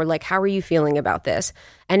communication, or like, how are you feeling about this?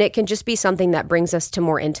 And it can just be something that brings us to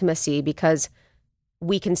more intimacy, because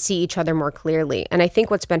we can see each other more clearly. And I think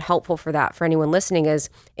what's been helpful for that, for anyone listening, is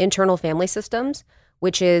internal family systems,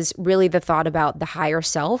 which is really the thought about the higher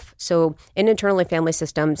self. So in internal family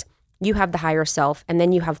systems, you have the higher self, and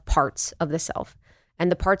then you have parts of the self.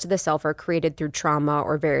 And the parts of the self are created through trauma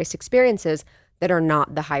or various experiences that are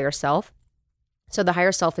not the higher self. So the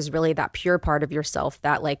higher self is really that pure part of yourself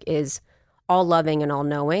that like is all loving and all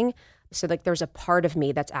knowing. So like there's a part of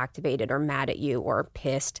me that's activated or mad at you or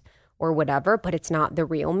pissed or whatever, but it's not the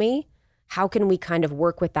real me. How can we kind of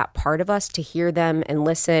work with that part of us to hear them and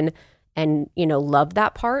listen and, you know, love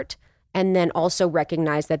that part. And then also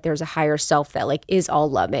recognize that there's a higher self that like is all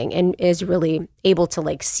loving and is really able to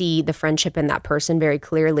like see the friendship in that person very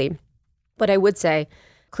clearly. But I would say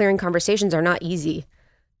clearing conversations are not easy.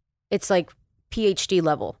 It's like PhD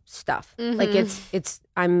level stuff. Like it's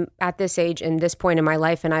I'm at this age and this point in my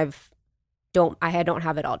life, and I don't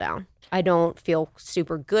have it all down. I don't feel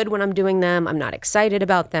super good when I'm doing them. I'm not excited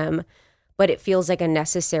about them, but it feels like a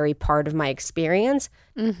necessary part of my experience.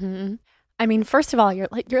 I mean, first of all, you're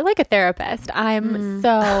like a therapist. I'm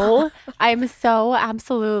so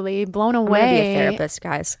absolutely blown away. I'm gonna be a therapist,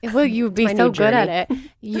 guys. Well, you'd be so good at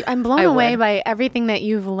it. I'm blown away by everything that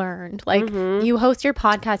you've learned. Like you host your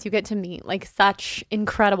podcast, you get to meet like such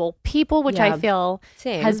incredible people, which I feel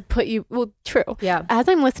has put you, well, true. Yeah. As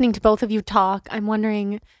I'm listening to both of you talk, I'm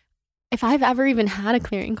wondering if I've ever even had a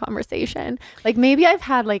clearing conversation. Like maybe I've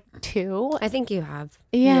had like 2. I think you have.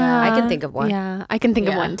 Yeah. I can think of one. Yeah. I can think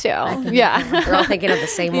of one too. Yeah. We're all thinking of the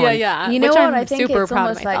same one. Yeah. You know Which what? I'm I think super it's proud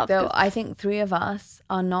almost of like, myself, though, 'cause- I think 3 of us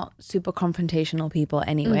are not super confrontational people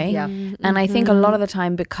anyway. Yeah. And I think a lot of the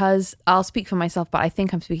time, because I'll speak for myself, but I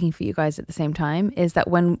think I'm speaking for you guys at the same time, is that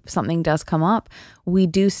when something does come up, we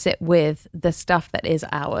do sit with the stuff that is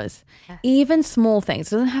ours. Even small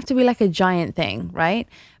things. It doesn't have to be like a giant thing, right?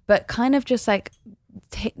 But kind of just like,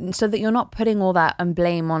 so that you're not putting all that and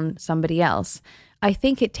blame on somebody else. I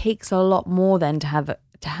think it takes a lot more than to have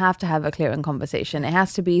a clearing conversation. It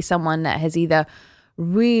has to be someone that has either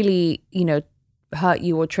really, you know, hurt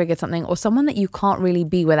you or triggered something, or someone that you can't really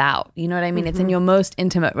be without. You know what I mean? It's in your most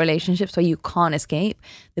intimate relationships where you can't escape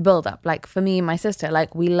the build up. Like for me and my sister,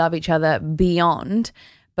 like we love each other beyond,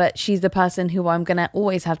 but she's the person who I'm going to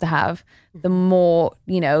always have to have the more,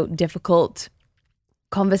 you know, difficult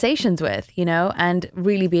conversations with, you know, and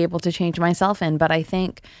really be able to change myself in. But I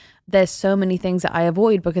think there's so many things that I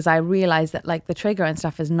avoid because I realize that like the trigger and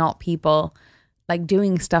stuff is not people like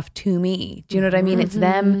doing stuff to me. Do you know what I mean? It's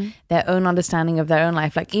them, their own understanding of their own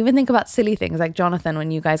life. Like even think about silly things like Jonathan,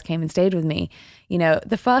 when you guys came and stayed with me, you know,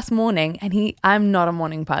 the first morning, and I'm not a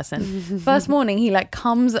morning person. First morning, he like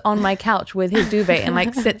comes on my couch with his duvet and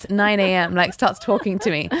like sits 9 a.m., like starts talking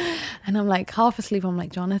to me. And I'm like half asleep. I'm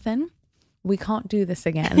like, Jonathan, we can't do this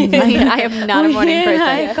again. Like, I am not a morning person.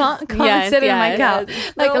 I can't sit on my couch.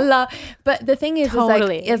 But the thing is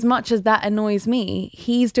like, as much as that annoys me,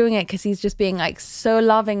 he's doing it because he's just being like so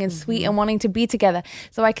loving and sweet and wanting to be together.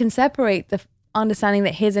 So I can separate the understanding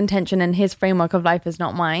that his intention and his framework of life is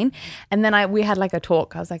not mine. And then we had like a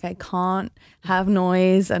talk. I was like, I can't have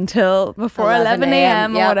noise until before 11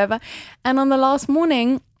 a.m. or whatever. And on the last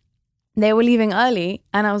morning, they were leaving early,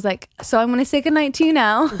 and I was like, so I'm going to say goodnight to you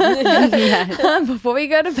now before we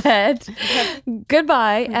go to bed.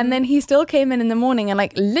 Goodbye. And then he still came in the morning and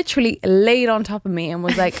like literally laid on top of me and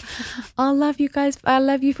was like, I love you guys. I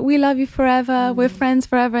love you. We love you forever. We're friends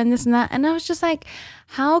forever, and this and that. And I was just like,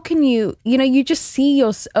 how can you know, you just see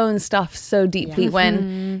your own stuff so deeply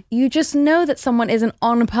when you just know that someone isn't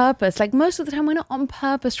on purpose. Like most of the time, we're not on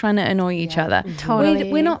purpose trying to annoy each other.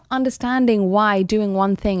 Totally. We're not understanding why doing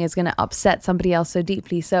one thing is going to upset somebody else so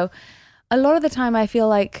deeply. So a lot of the time, I feel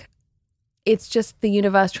like it's just the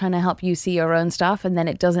universe trying to help you see your own stuff, and then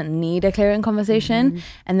it doesn't need a clearing conversation.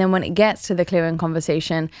 And then when it gets to the clearing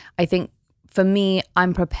conversation, I think for me,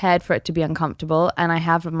 I'm prepared for it to be uncomfortable, and I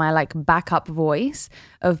have my like backup voice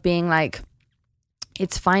of being like,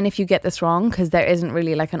 it's fine if you get this wrong because there isn't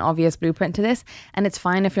really like an obvious blueprint to this, and it's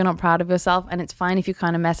fine if you're not proud of yourself, and it's fine if you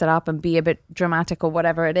kind of mess it up and be a bit dramatic or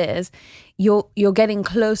whatever it is. You're getting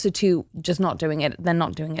closer to just not doing it than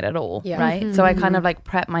not doing it at all, right? So I kind of like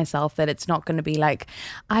prep myself that it's not going to be like,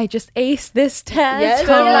 I just aced this test. Yes,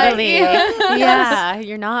 totally. Yeah,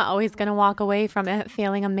 you're not always going to walk away from it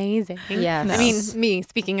feeling amazing. Yes. I mean, me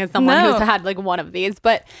speaking as someone who's had like one of these,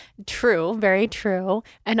 but true, very true.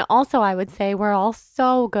 And also I would say we're all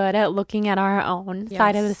so good at looking at our own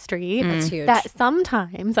side of the street. That's huge. That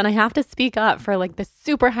sometimes, and I have to speak up for like the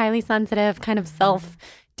super highly sensitive kind of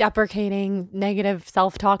self-deprecating, negative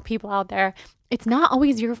self-talk people out there, it's not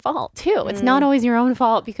always your fault too. It's not always your own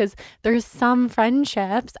fault, because there's some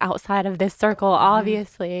friendships outside of this circle,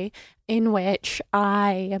 obviously, in which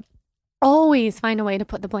I always find a way to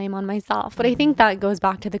put the blame on myself. But I think that goes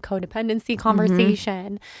back to the codependency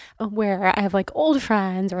conversation, where I have like old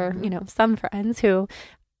friends or, you know, some friends who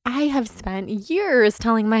I have spent years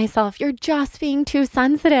telling myself, you're just being too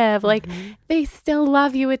sensitive. Like they still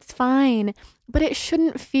love you. It's fine. But it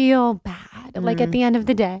shouldn't feel bad, like at the end of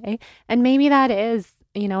the day. And maybe that is,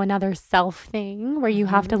 you know, another self thing where you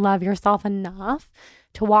have to love yourself enough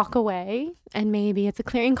to walk away, and maybe it's a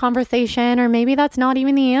clearing conversation, or maybe that's not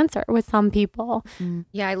even the answer with some people.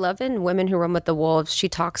 Yeah, I love in Women Who Run with the Wolves, she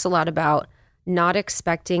talks a lot about not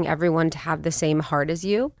expecting everyone to have the same heart as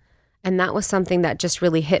you. And that was something that just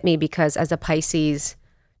really hit me, because as a Pisces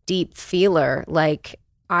deep feeler, like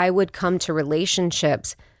I would come to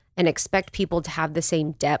relationships and expect people to have the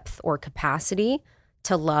same depth or capacity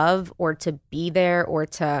to love or to be there or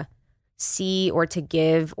to see or to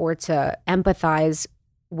give or to empathize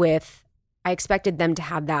with. I expected them to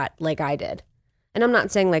have that like I did. And I'm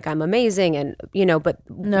not saying like I'm amazing and, you know, but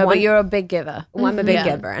but you're a big giver. Well, I'm a big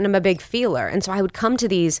giver and I'm a big feeler. And so I would come to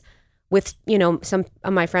these with, you know, some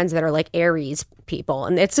of my friends that are like Aries people.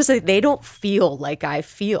 And it's just like they don't feel like I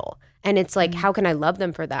feel. And it's like, how can I love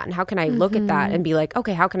them for that? And how can I look at that and be like,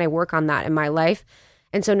 okay, how can I work on that in my life?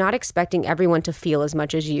 And so not expecting everyone to feel as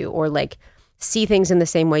much as you, or like see things in the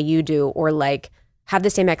same way you do, or like have the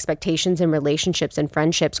same expectations in relationships and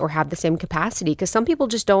friendships, or have the same capacity. Because some people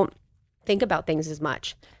just don't think about things as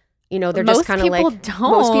much. You know, they're just kind of like,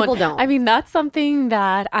 most people don't. I mean, that's something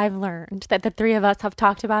that I've learned that the three of us have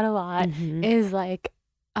talked about a lot is like,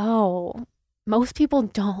 oh, most people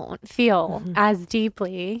don't feel as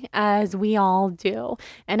deeply as we all do.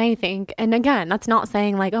 And I think, and again, that's not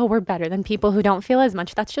saying like, oh, we're better than people who don't feel as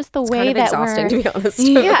much. That's just the way that exhausting, to be honest.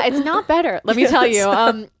 Yeah, it's not better. Let me tell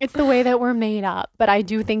you, it's the way that we're made up. But I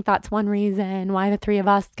do think that's one reason why the three of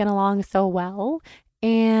us get along so well.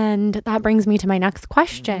 And that brings me to my next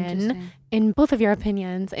question. In both of your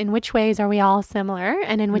opinions, in which ways are we all similar,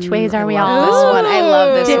 and in which ways are we all this one? I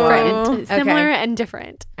love this different? one. Similar and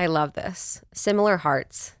different. I love this. Similar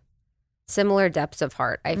hearts, similar depths of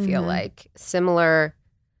heart. I feel like similar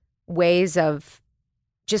ways of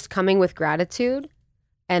just coming with gratitude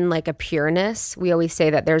and like a pureness. We always say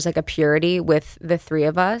that there's like a purity with the three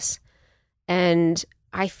of us. And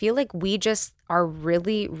I feel like we just are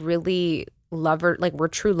really, really we're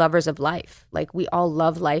true lovers of life. Like we all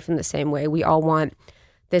love life in the same way. We all want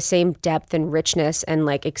the same depth and richness and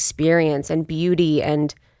like experience and beauty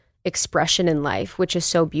and expression in life, which is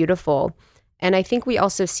so beautiful. And I think we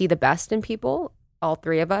also see the best in people, all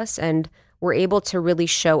three of us, and we're able to really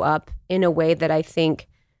show up in a way that I think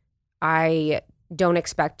I don't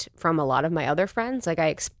expect from a lot of my other friends. Like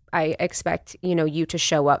I expect, you know, you to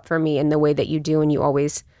show up for me in the way that you do, and you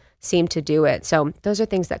always seem to do it. So those are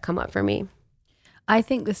things that come up for me. I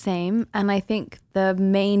think the same. And I think the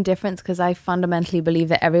main difference, because I fundamentally believe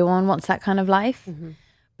that everyone wants that kind of life.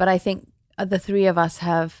 But I think the three of us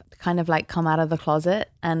have kind of like come out of the closet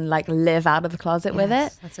and like live out of the closet with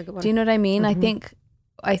it. That's a good one. Do you know what I mean? I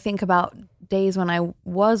think about days when I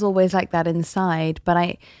was always like that inside,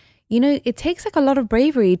 but it takes like a lot of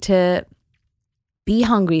bravery to be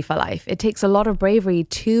hungry for life. It takes a lot of bravery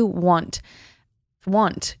to want.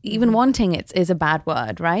 Even wanting it is a bad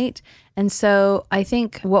word, right? And so I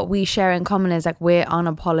think what we share in common is like we're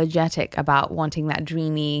unapologetic about wanting that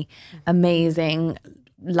dreamy, amazing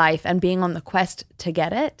life and being on the quest to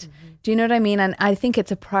get it. Do you know what I mean? And I think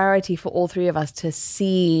it's a priority for all three of us to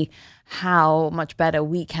see how much better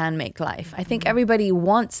we can make life. I think everybody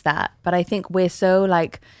wants that, but I think we're so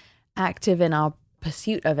like active in our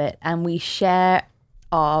pursuit of it, and we share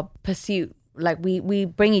our pursuit. Like we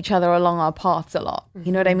bring each other along our paths a lot.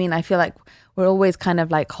 You know what I mean? I feel like we're always kind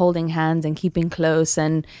of like holding hands and keeping close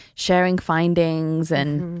and sharing findings.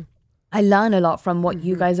 And I learn a lot from what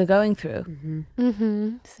you guys are going through.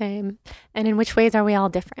 Same. And in which ways are we all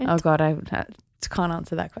different? Oh God, I can't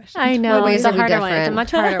answer that question. I know. It's a harder one. It's a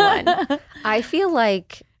much harder one. I feel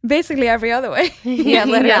like basically every other way. Yeah,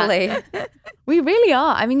 literally. We really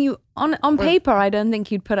are. I mean, on paper, I don't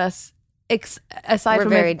think you'd put us aside we're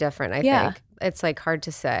from very different. I think it's like hard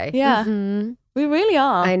to say. Yeah, we really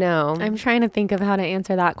are. I know. I'm trying to think of how to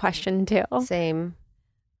answer that question too. Same.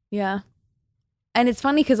 Yeah. And it's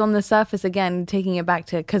funny because on the surface, again, taking it back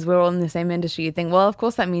to because we're all in the same industry, you think, well, of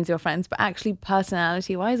course that means you're friends, but actually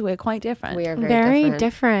personality-wise, we're quite different. We are very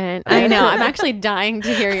different. I know. I'm actually dying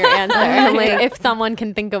to hear your answer. Like, if someone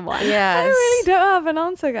can think of one. Yes. I really don't have an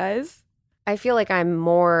answer, guys. I feel like I'm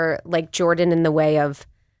more like Jordan in the way of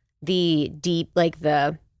the deep, like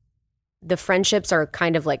the friendships are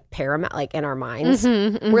kind of like paramount, like in our minds.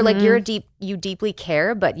 We're like, you deeply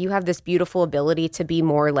care, but you have this beautiful ability to be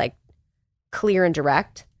more like clear and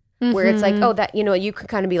direct, where it's like, oh, that, you know, you could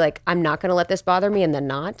kind of be like, I'm not going to let this bother me, and then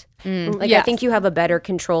not. I think you have a better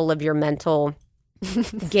control of your mental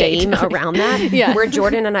game around that. Yes. Where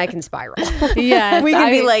Jordan and I can spiral. Yes, We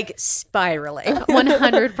can be like spiraling.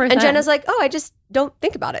 100%. And Jenna's like, oh, I just don't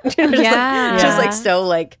think about it. You know, just like so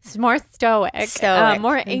like it's more stoic.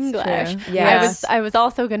 More English. Yes. I was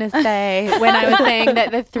also gonna say when I was saying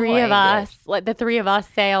that the three of us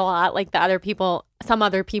say a lot, like some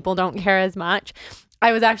other people don't care as much.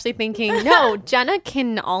 I was actually thinking, no, Jenna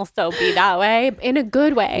can also be that way in a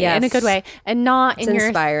good way, and not in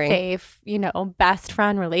your safe, best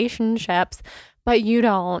friend relationships, but you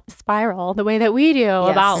don't spiral the way that we do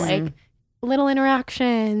about like little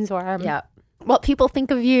interactions or what people think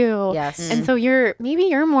of you. Yes. And so you're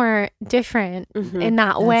more different in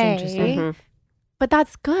that way. But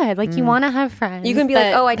that's good. Like you want to have friends. You can be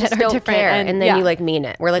like, oh, I just don't care. And then you like mean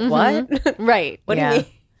it. We're like, what? Right. What do you mean?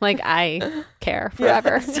 Like I care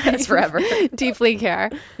forever. It's forever. Deeply care.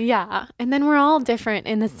 Yeah. And then we're all different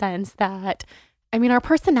in the sense that, our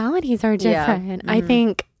personalities are different. I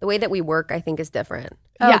think the way that we work, I think, is different.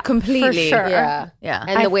 Oh, completely. For sure. Yeah.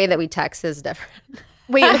 And the way that we text is different.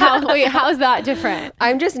 How's that different?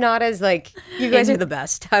 I'm just not as like, you guys are the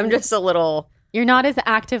best. I'm just a little. You're not as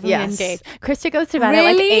actively engaged. Krista goes to bed at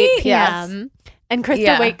like 8 p.m. And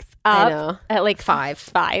Krista wakes up at like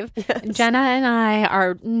 5. Yes. Jenna and I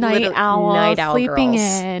are night owls sleeping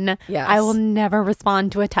girls. In. Yes. I will never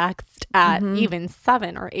respond to a text at even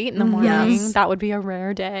 7 or 8 in the morning. Yes. That would be a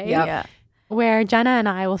rare day. Yep. Yeah. Where Jenna and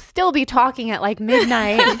I will still be talking at like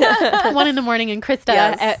midnight, 1 in the morning, and Krista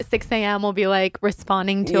at 6 a.m. will be like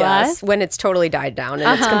responding to us. When it's totally died down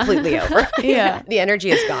and it's completely over. The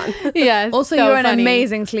energy is gone. Yes. Also, you're an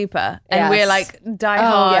amazing sleeper. And we're like die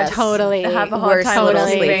hard. Totally. Have a hard time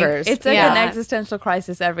totally sleeping. sleepers. It's like an existential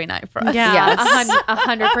crisis every night for us. Yeah,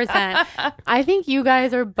 100%. I think you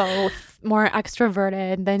guys are both more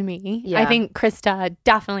extroverted than me. I think Krista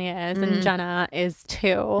definitely is, and Jenna is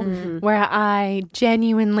too, where I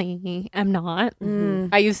genuinely am not.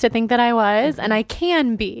 I used to think that I was, and I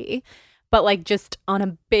can be, but like just on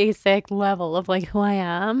a basic level of like who I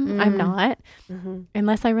am, I'm not,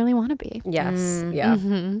 unless I really want to be. Yes. Yeah.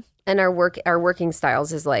 And our working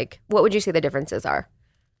styles is like, what would you say the differences are?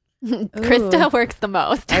 Krista works the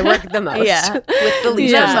most. I work the most. With the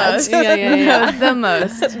least results. The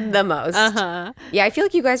most. The most. Yeah, I feel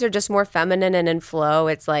like you guys are just more feminine and in flow.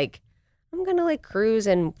 It's like, I'm going to like cruise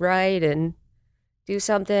and write and do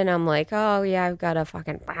something. I'm like, oh yeah, I've got to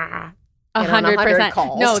fucking 100%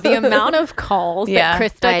 calls. No, the amount of calls that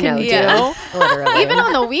Krista can do. Literally. Even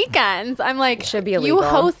on the weekends, I'm like, should be illegal. You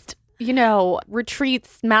host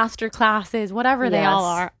retreats, master classes, whatever they all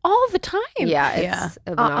are, all the time. Yeah, it's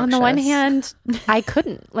obnoxious. On the one hand, I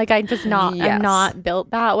couldn't. Like, I'm not built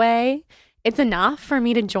that way. It's enough for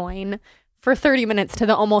me to join for 30 minutes to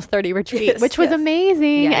the Almost 30 retreat, which was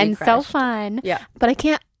amazing and so fun. Yeah. But I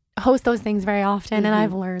can't host those things very often, and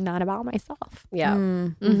I've learned that about myself. Yeah.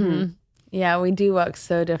 Yeah, we do work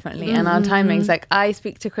so differently. And our timings, like I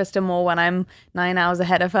speak to Krista more when I'm 9 hours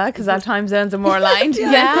ahead of her because our time zones are more aligned.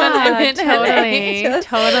 Totally.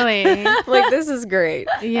 Like, this is great.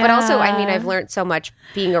 But also, I've learned so much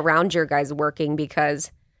being around your guys working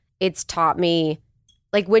because it's taught me,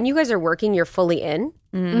 like, when you guys are working, you're fully in.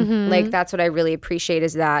 Like, that's what I really appreciate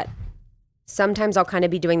is that sometimes I'll kind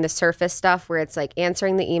of be doing the surface stuff where it's like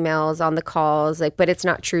answering the emails on the calls, like, but it's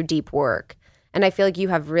not true deep work. And I feel like you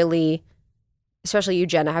have really, especially you,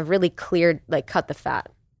 Jenna, have really cleared, like, cut the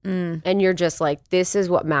fat. And you're just like, this is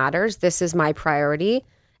what matters. This is my priority.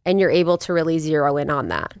 And you're able to really zero in on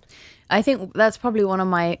that. I think that's probably one of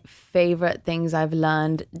my favorite things I've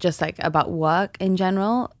learned just like about work in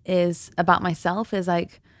general is about myself is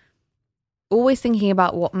like always thinking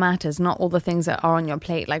about what matters, not all the things that are on your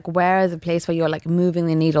plate. Like, where is a place where you're like moving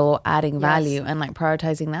the needle or adding value and like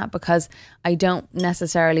prioritizing that? Because I don't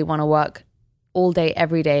necessarily want to work all day,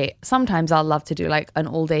 every day. Sometimes I'll love to do like an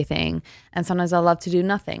all day thing, and sometimes I'll love to do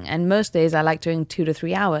nothing. And most days I like doing 2 to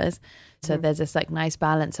 3 hours. So there's this like nice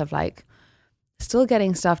balance of like still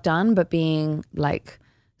getting stuff done, but being like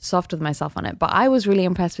soft with myself on it. But I was really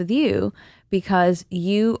impressed with you because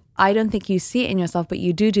I don't think you see it in yourself, but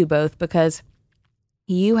you do both, because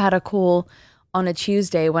you had a call on a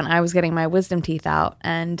Tuesday when I was getting my wisdom teeth out,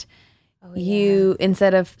 and you,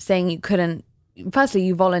 instead of saying you couldn't, firstly,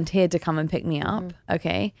 you volunteered to come and pick me up,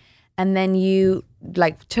 okay? And then you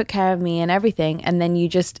like took care of me and everything, and then you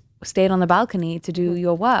just stayed on the balcony to do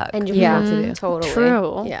your work. And totally.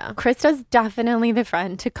 True. Yeah. Krista's definitely the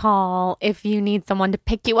friend to call if you need someone to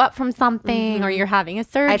pick you up from something or you're having a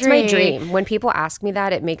surgery. It's my dream. When people ask me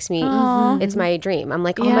that, it makes me, it's my dream. I'm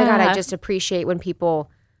like, oh my God, I just appreciate when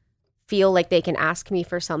people feel like they can ask me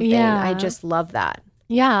for something. I just love that.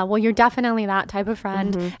 Yeah, well, you're definitely that type of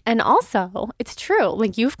friend. And also, it's true.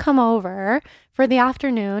 Like, you've come over for the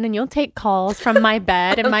afternoon and you'll take calls from my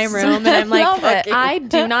bed in my room. And I'm like, I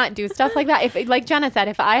do not do stuff like that. If, like Jenna said,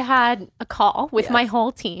 if I had a call with my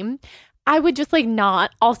whole team, I would just like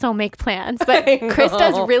not also make plans. But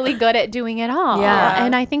Krista's really good at doing it all. Yeah.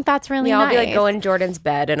 And I think that's really nice. I'll be like go in Jordan's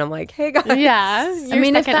bed and I'm like, hey guys. Yeah. I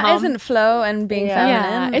mean, if that isn't flow and being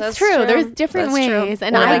feminine. Yeah, it's true. There's different ways.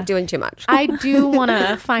 And I like doing too much. I do want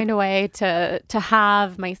to find a way to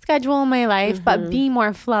have my schedule in my life, but be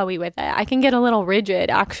more flowy with it. I can get a little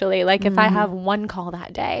rigid, actually. Like if I have one call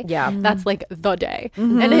that day, that's like the day.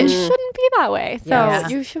 And it shouldn't be that way. So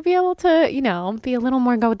you should be able to, you know, be a little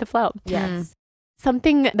more go with the flow. Yes.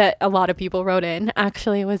 Something that a lot of people wrote in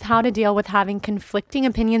actually was how to deal with having conflicting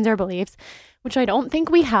opinions or beliefs, which I don't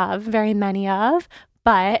think we have very many of,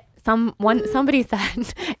 but somebody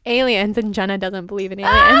said aliens, and Jenna doesn't believe in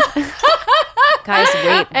aliens. Guys,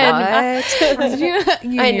 wait, what? I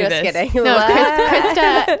knew this. Kidding. No,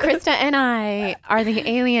 Krista and I are the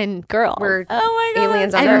alien girls. We're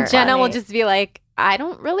aliens on and Earth. Jenna will just be like, I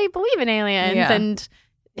don't really believe in aliens. Yeah. And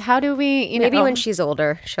how do we, you know? Maybe when she's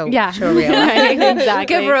older, she'll realize. Exactly.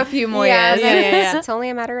 Give her a few more years. Yeah. It's only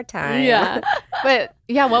a matter of time. Yeah. But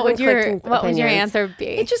yeah, what would your answer be?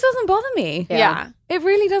 It just doesn't bother me. Yeah. It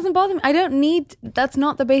really doesn't bother me. I don't need, that's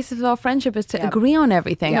not the basis of our friendship, is to agree on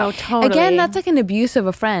everything. No, totally. Again, that's like an abuse of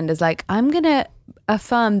a friend, is like, I'm going to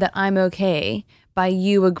affirm that I'm okay by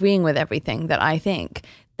you agreeing with everything that I think.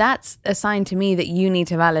 That's a sign to me that you need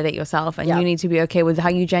to validate yourself and you need to be okay with how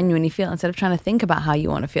you genuinely feel instead of trying to think about how you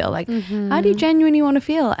want to feel. Like, how do you genuinely want to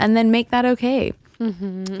feel? And then make that okay.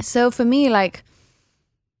 So for me, like,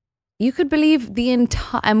 you could believe the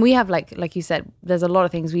entire, and we have like you said, there's a lot of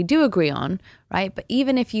things we do agree on, right? But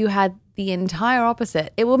even if you had the entire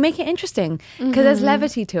opposite, it will make it interesting because there's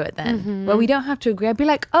levity to it then, where we don't have to agree. I'd be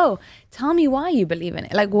like, oh, tell me why you believe in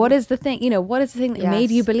it. Like, what is the thing, you know, what is the thing that made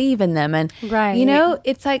you believe in them? And, you know,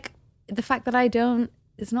 it's like the fact that I don't,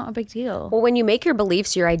 it's not a big deal. Well, when you make your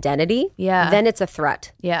beliefs your identity, then it's a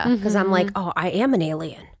threat. Yeah. Because I'm like, oh, I am an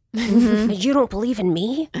alien. You don't believe in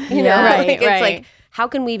me? You know, it's like, how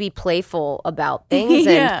can we be playful about things?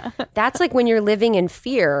 And that's like when you're living in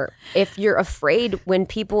fear, if you're afraid when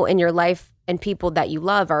people in your life and people that you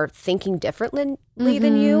love are thinking differently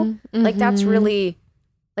than you, like that's really,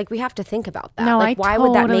 like we have to think about that. No, like why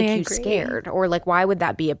would that make you agree. scared? Or like why would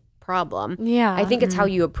that be a problem? Yeah. I think it's how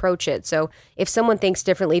you approach it. So if someone thinks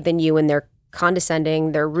differently than you and they're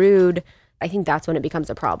condescending, they're rude, I think that's when it becomes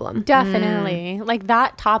a problem. Definitely. Like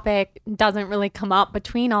that topic doesn't really come up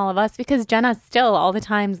between all of us because Jenna still all the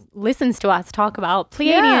time listens to us talk about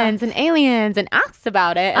Pleiadians and aliens and asks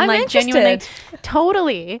about it. And I'm like interested. genuinely,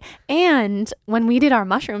 totally. And when we did our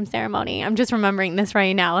mushroom ceremony, I'm just remembering this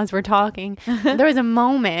right now as we're talking. There was a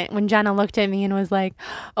moment when Jenna looked at me and was like,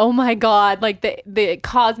 oh my God, like the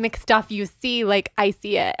cosmic stuff you see, like I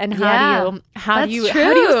see it. And how do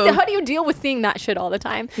you deal with seeing that shit all the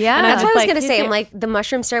time? Yeah. And that's what I was going to say. I'm like, the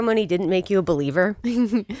mushroom ceremony didn't make you a believer.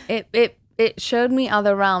 It showed me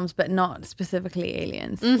other realms, but not specifically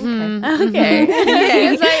aliens. Okay.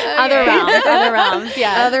 It's like, Other realms.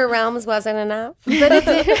 Yeah. Other realms wasn't enough. But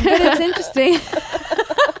it's interesting.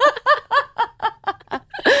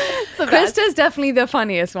 Krista's definitely the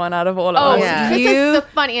funniest one out of all of us. Yeah. Krista's the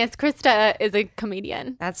funniest. Krista is a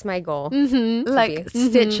comedian. That's my goal. Like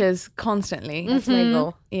stitches constantly. That's my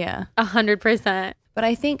goal. Yeah. 100%. But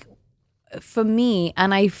I think for me,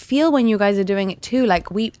 and I feel when you guys are doing it too,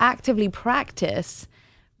 like we actively practice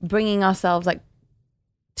bringing ourselves like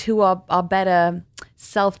to our better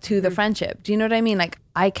self to the friendship. Do you know what I mean? Like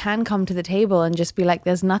I can come to the table and just be like,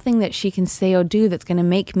 there's nothing that she can say or do that's going to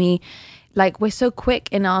make me, like, we're so quick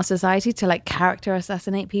in our society to like character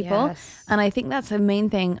assassinate people. Yes. And I think that's the main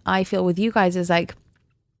thing I feel with you guys is like,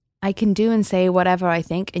 I can do and say whatever I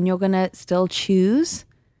think and you're going to still choose,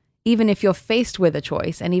 even if you're faced with a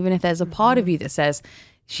choice. And even if there's a part of you that says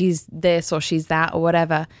she's this or she's that or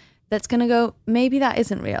whatever, that's going to go, maybe that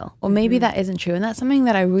isn't real or maybe that isn't true. And that's something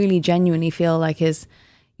that I really genuinely feel like is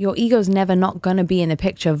your ego's never not going to be in the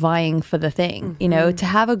picture vying for the thing. You know, to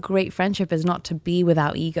have a great friendship is not to be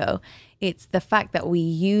without ego. It's the fact that we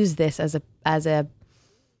use this as a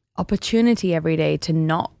opportunity every day to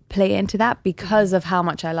not play into that because of how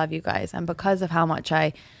much I love you guys and because of how much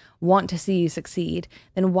I want to see you succeed.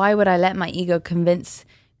 Then why would I let my ego convince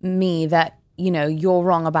me that, you know, you're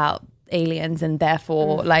wrong about aliens and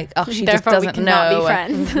therefore like, oh, she just doesn't know. Be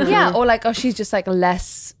friends. Yeah, or like, oh, she's just like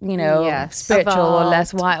less, you know, spiritual or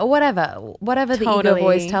less wise or whatever the ego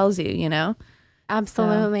voice tells you, you know.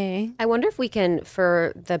 Absolutely. I wonder if we can,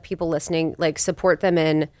 for the people listening, like support them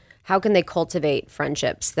in how can they cultivate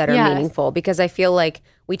friendships that are meaningful? Because I feel like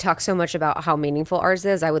we talk so much about how meaningful ours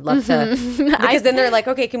is. I would love to, because then they're like,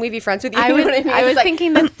 okay, can we be friends with you? I was, you know what I mean? I was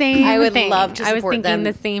thinking the same I would thing. love to support I was thinking them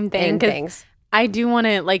the same thing. in things. I do want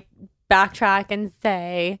to like backtrack and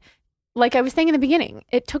say, like I was saying in the beginning,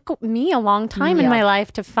 it took me a long time in my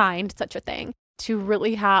life to find such a thing, to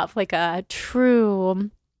really have like a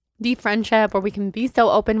true deep friendship where we can be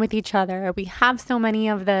so open with each other. We have so many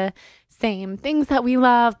of the same things that we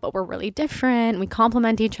love, but we're really different. We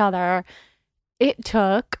complement each other. It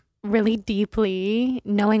took really deeply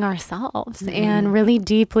knowing ourselves and really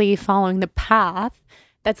deeply following the path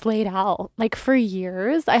that's laid out. Like for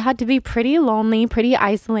years, I had to be pretty lonely, pretty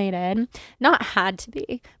isolated. Not had to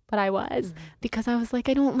be, but I was, because I was like,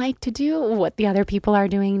 I don't like to do what the other people are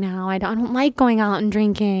doing now. I don't like going out and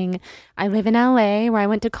drinking. I live in LA where I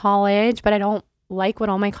went to college, but I don't like what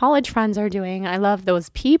all my college friends are doing. I love those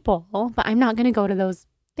people, but I'm not going to go to those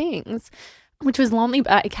things, which was lonely.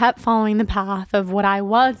 But I kept following the path of what I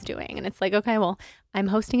was doing. And it's like, okay, well, I'm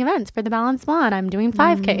hosting events for the Balanced Blonde. I'm doing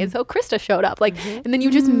 5Ks. So Krista showed up. Like, and then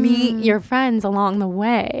you just meet your friends along the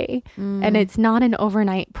way. And it's not an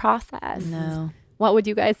overnight process. No. What would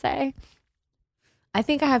you guys say? I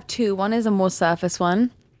think I have two. One is a more surface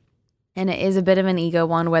one, and it is a bit of an ego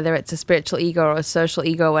one, whether it's a spiritual ego or a social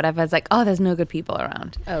ego or whatever. It's like, oh, there's no good people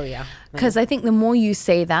around. Oh, yeah. Because I think the more you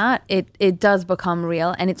say that, it does become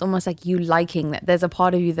real, and it's almost like you liking that. There's a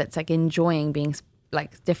part of you that's like enjoying being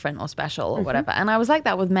like different or special or whatever. And I was like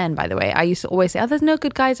that with men, by the way. I used to always say, oh, there's no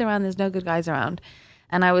good guys around. There's no good guys around.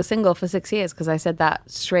 And I was single for 6 years because I said that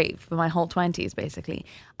straight for my whole 20s, basically.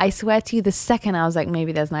 I swear to you, the second I was like,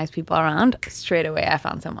 maybe there's nice people around, straight away I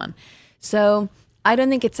found someone. So I don't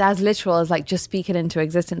think it's as literal as like just speak it into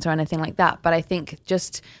existence or anything like that. But I think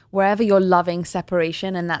just wherever you're loving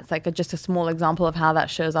separation, and that's like just a small example of how that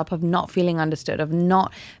shows up, of not feeling understood, of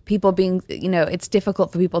not people being, you know, it's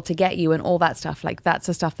difficult for people to get you and all that stuff. Like that's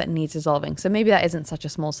the stuff that needs resolving. So maybe that isn't such a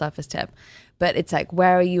small surface tip, but it's like,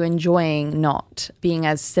 where are you enjoying not being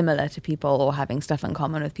as similar to people or having stuff in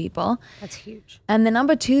common with people? That's huge. And the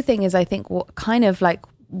number two thing is, I think, kind of like,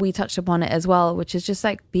 we touched upon it as well, which is just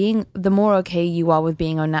like being, the more okay you are with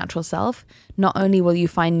being your natural self, not only will you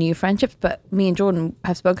find new friendships, but me and Jordan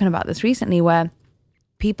have spoken about this recently, where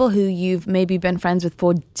people who you've maybe been friends with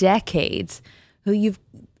for decades,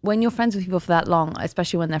 when you're friends with people for that long,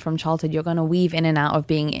 especially when they're from childhood, you're going to weave in and out of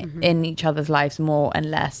being in each other's lives more and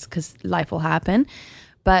less, because life will happen.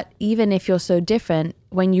 But even if you're so different,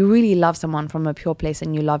 when you really love someone from a pure place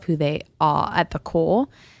and you love who they are at the core,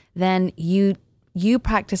 then you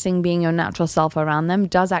practicing being your natural self around them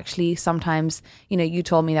does actually sometimes, you know, you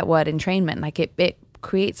told me that word, entrainment, like it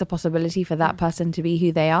creates a possibility for that person to be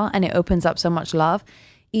who they are, and it opens up so much love,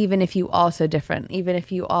 even if you are so different, even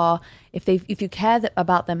if you are, if you care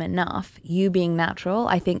about them enough, you being natural,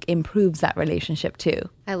 I think improves that relationship too.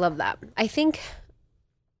 I love that. I think,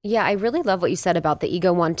 yeah, I really love what you said about the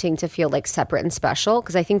ego wanting to feel like separate and special,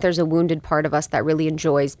 because I think there's a wounded part of us that really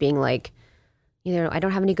enjoys being like, you know, I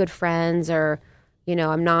don't have any good friends, or, you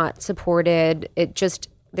know, I'm not supported. It just,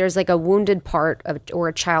 there's like a wounded part of, or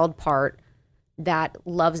a child part that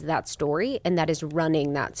loves that story and that is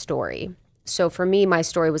running that story. So for me, my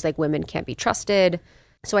story was like, women can't be trusted.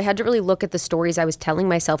 So I had to really look at the stories I was telling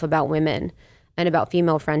myself about women and about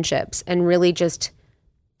female friendships, and really just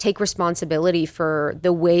take responsibility for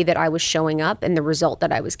the way that I was showing up and the result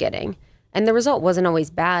that I was getting. And the result wasn't always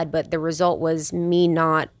bad, but the result was me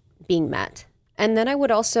not being met. And then I would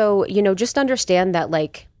also, you know, just understand that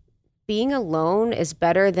like being alone is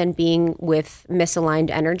better than being with misaligned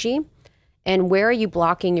energy. And where are you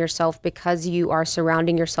blocking yourself because you are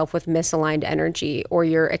surrounding yourself with misaligned energy, or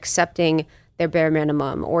you're accepting their bare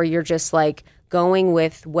minimum, or you're just like going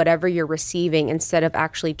with whatever you're receiving instead of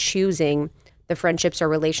actually choosing the friendships or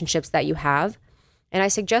relationships that you have. And I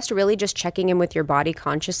suggest really just checking in with your body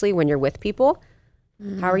consciously when you're with people.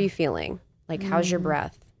 How are you feeling? Like, how's your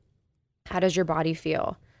breath? How does your body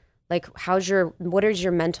feel? Like, what is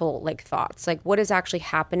your mental like thoughts? Like, what is actually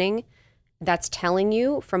happening that's telling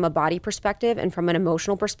you from a body perspective and from an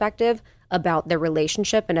emotional perspective about the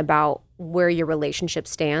relationship and about where your relationship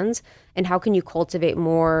stands? And how can you cultivate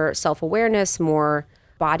more self-awareness, more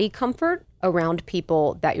body comfort around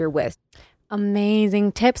people that you're with?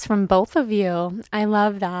 Amazing tips from both of you. I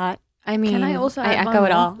love that. I mean, Can I also add echo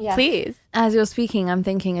one it more? all. Yeah. Please. As you're speaking, I'm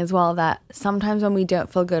thinking as well that sometimes when we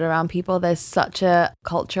don't feel good around people, there's such a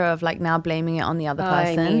culture of like now blaming it on the other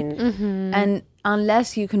person. I mean, and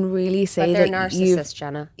unless you can really say but they're that narcissists,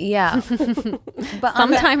 Jenna. Yeah. But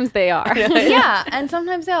Sometimes they are. yeah, and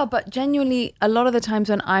sometimes they are, but genuinely a lot of the times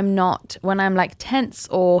when I'm like tense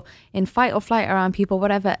or in fight or flight around people,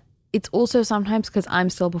 whatever, it's also sometimes because I'm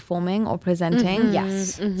still performing or presenting.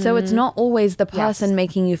 Yes. So it's not always the person Yes.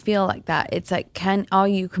 making you feel like that. It's like, are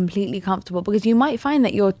you completely comfortable? Because you might find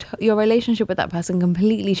that your relationship with that person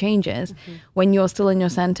completely changes when you're still in your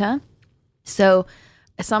center. So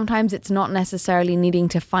sometimes it's not necessarily needing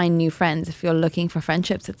to find new friends. If you're looking for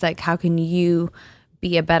friendships, it's like, how can you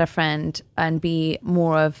be a better friend and be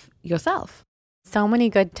more of yourself? So many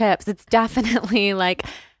good tips. It's definitely like,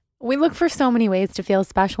 we look for so many ways to feel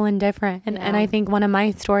special and different. And I think one of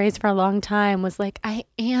my stories for a long time was like, I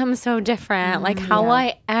am so different. Like, how will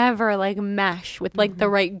I ever like mesh with like the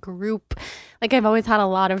right group? Like, I've always had a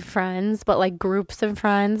lot of friends, but like groups of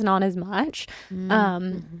friends, not as much.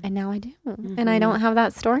 And now I do. And I don't have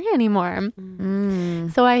that story anymore.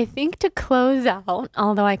 So I think to close out,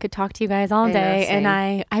 although I could talk to you guys all day, and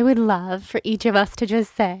I would love for each of us to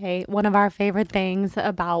just say one of our favorite things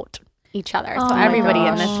about each other. So everybody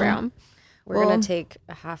in this room. We're going to take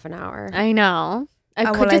a half an hour. I know.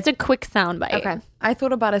 Just a quick soundbite. Okay. I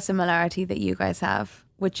thought about a similarity that you guys have,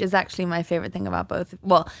 which is actually my favorite thing about both.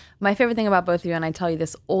 Well, my favorite thing about both of you, and I tell you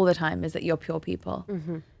this all the time, is that you're pure people.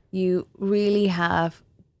 You really have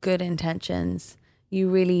good intentions. You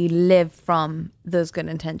really live from those good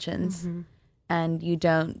intentions. And you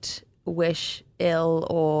don't wish ill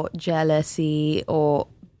or jealousy or,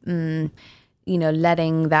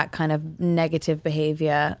 letting that kind of negative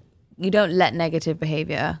behavior. You don't let negative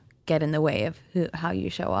behavior get in the way of how you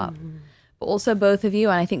show up. But also both of you,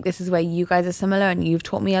 and I think this is where you guys are similar and you've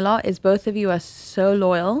taught me a lot, is both of you are so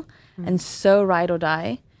loyal and so ride or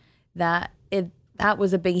die that that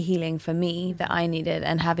was a big healing for me that I needed,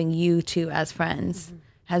 and having you two as friends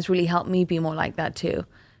has really helped me be more like that too.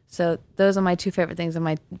 So those are my two favorite things, and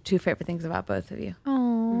my two favorite things about both of you.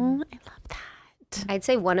 Oh, I love that. I'd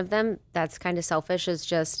say one of them that's kind of selfish is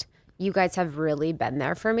just you guys have really been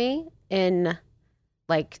there for me in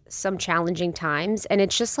like some challenging times. And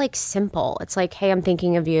it's just like simple. It's like, hey, I'm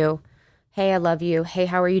thinking of you. Hey, I love you. Hey,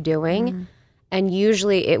 how are you doing? And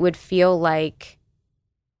usually it would feel like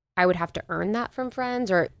I would have to earn that from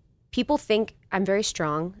friends, or people think I'm very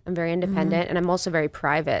strong, I'm very independent, and I'm also very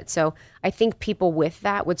private. So I think people with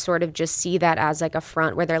that would sort of just see that as like a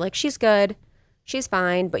front where they're like, she's good, she's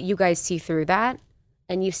fine. But you guys see through that,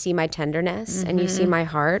 and you see my tenderness and you see my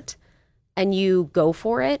heart, and you go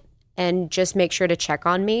for it and just make sure to check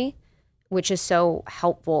on me, which is so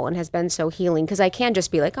helpful and has been so healing, because I can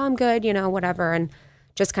just be like, oh, I'm good, whatever, and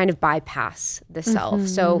just kind of bypass the self.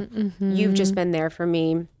 So you've just been there for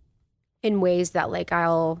me in ways that like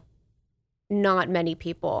not many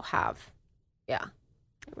people have. Yeah.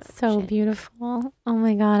 So beautiful. Oh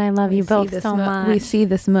my God, I love you both so much. We see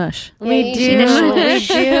this mush. We do. We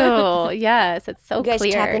do. Yes, it's so clear. You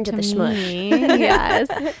guys tap into the smush. Yes.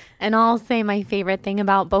 And I'll say my favorite thing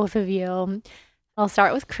about both of you. I'll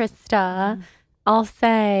start with Krista. I'll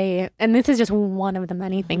say, and this is just one of the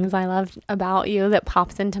many things I love about you that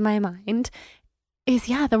pops into my mind, is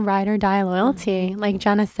the ride or die loyalty, like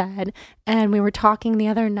Jenna said. And we were talking the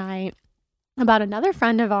other night about another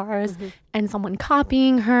friend of ours and someone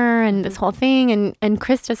copying her and this whole thing, and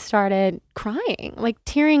Krista started crying, like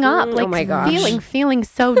tearing up, like oh my gosh. feeling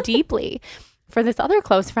so deeply for this other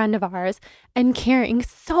close friend of ours, and caring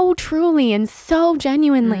so truly and so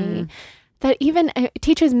genuinely that even it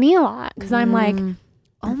teaches me a lot, because I'm like,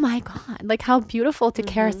 oh my God, like how beautiful to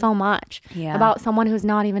care so much about someone who's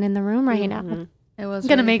not even in the room right now. It was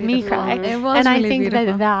gonna really make me cry. It was and really I think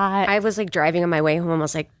beautiful. that I was like driving on my way home, I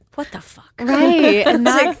was like, what the fuck? right, and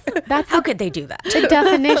that's how could they do that? the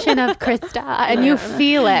definition of Krista, and you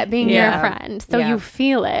feel it being your friend. So you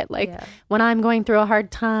feel it, like when I'm going through a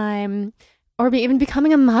hard time, or even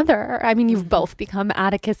becoming a mother. I mean, you've both become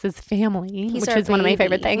Atticus's family, which is one of my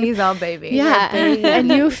favorite things. He's our baby. Yeah, and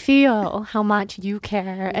you feel how much you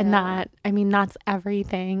care, and that, I mean, that's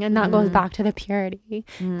everything, and that goes back to the purity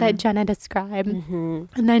that Jenna described. And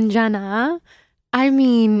then Jenna, I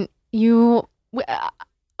mean,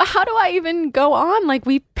 how do I even go on? Like,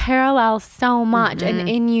 we parallel so much, and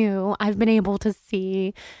in you, I've been able to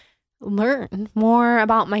learn more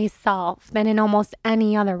about myself than in almost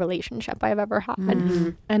any other relationship I've ever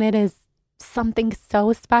had. And it is something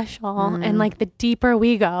so special. And like the deeper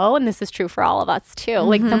we go, and this is true for all of us too,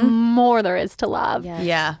 like the more there is to love.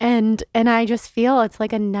 And I just feel it's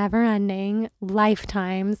like a never ending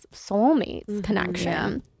lifetimes soulmates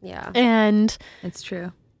connection. And it's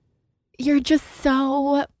true. You're just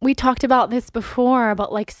so, we talked about this before,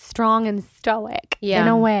 but like strong and stoic in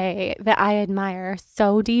a way that I admire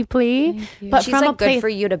so deeply. But she's from like a place, good for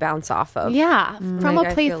you to bounce off of. From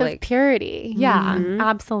Like, a place of like, purity.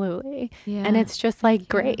 Absolutely. And it's just like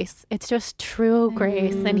grace. It's just true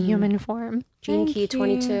grace in human form. Gene Key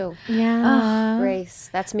 22. Yeah.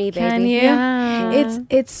 Grace. That's me, baby. Can you? Yeah.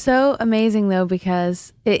 It's so amazing though,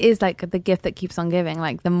 because it is like the gift that keeps on giving.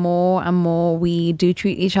 Like the more and more we do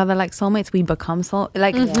treat each other like soulmates, we become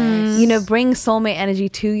bring soulmate energy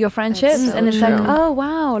to your friendships. So and it's true. like, oh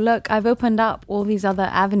wow, look, I've opened up all these other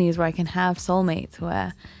avenues where I can have soulmates,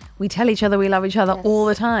 where we tell each other we love each other all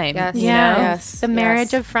the time. Yes. You know? Yes. The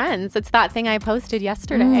marriage of friends. It's that thing I posted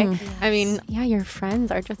yesterday. I mean, yeah, your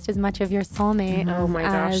friends are just as much of your soulmate Oh my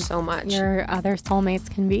gosh, as so much. your other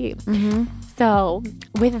soulmates can be. So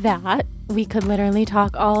with that, we could literally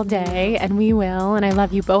talk all day, and we will. And I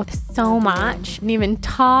love you both so much. And even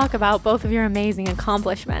talk about both of your amazing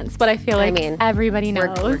accomplishments. But I feel like everybody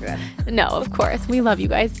knows. We're good. No, of course. We love you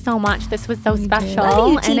guys so much. This was so special.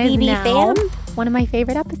 Love you, and is TBB now fam. one of my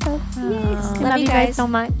favorite episodes. Yes. Love you guys so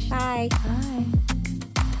much. Bye.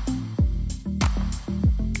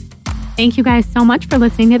 Thank you guys so much for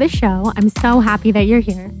listening to the show. I'm so happy that you're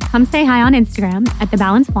here. Come say hi on Instagram at The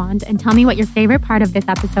Balanced Blonde and tell me what your favorite part of this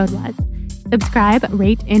episode was. Subscribe,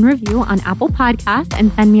 rate, and review on Apple Podcasts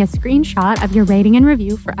and send me a screenshot of your rating and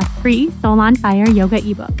review for a free Soul on Fire yoga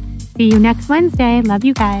ebook. See you next Wednesday. Love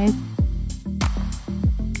you guys.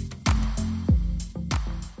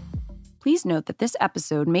 Please note that this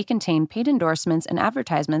episode may contain paid endorsements and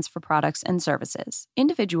advertisements for products and services.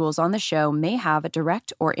 Individuals on the show may have a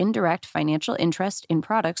direct or indirect financial interest in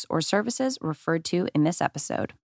products or services referred to in this episode.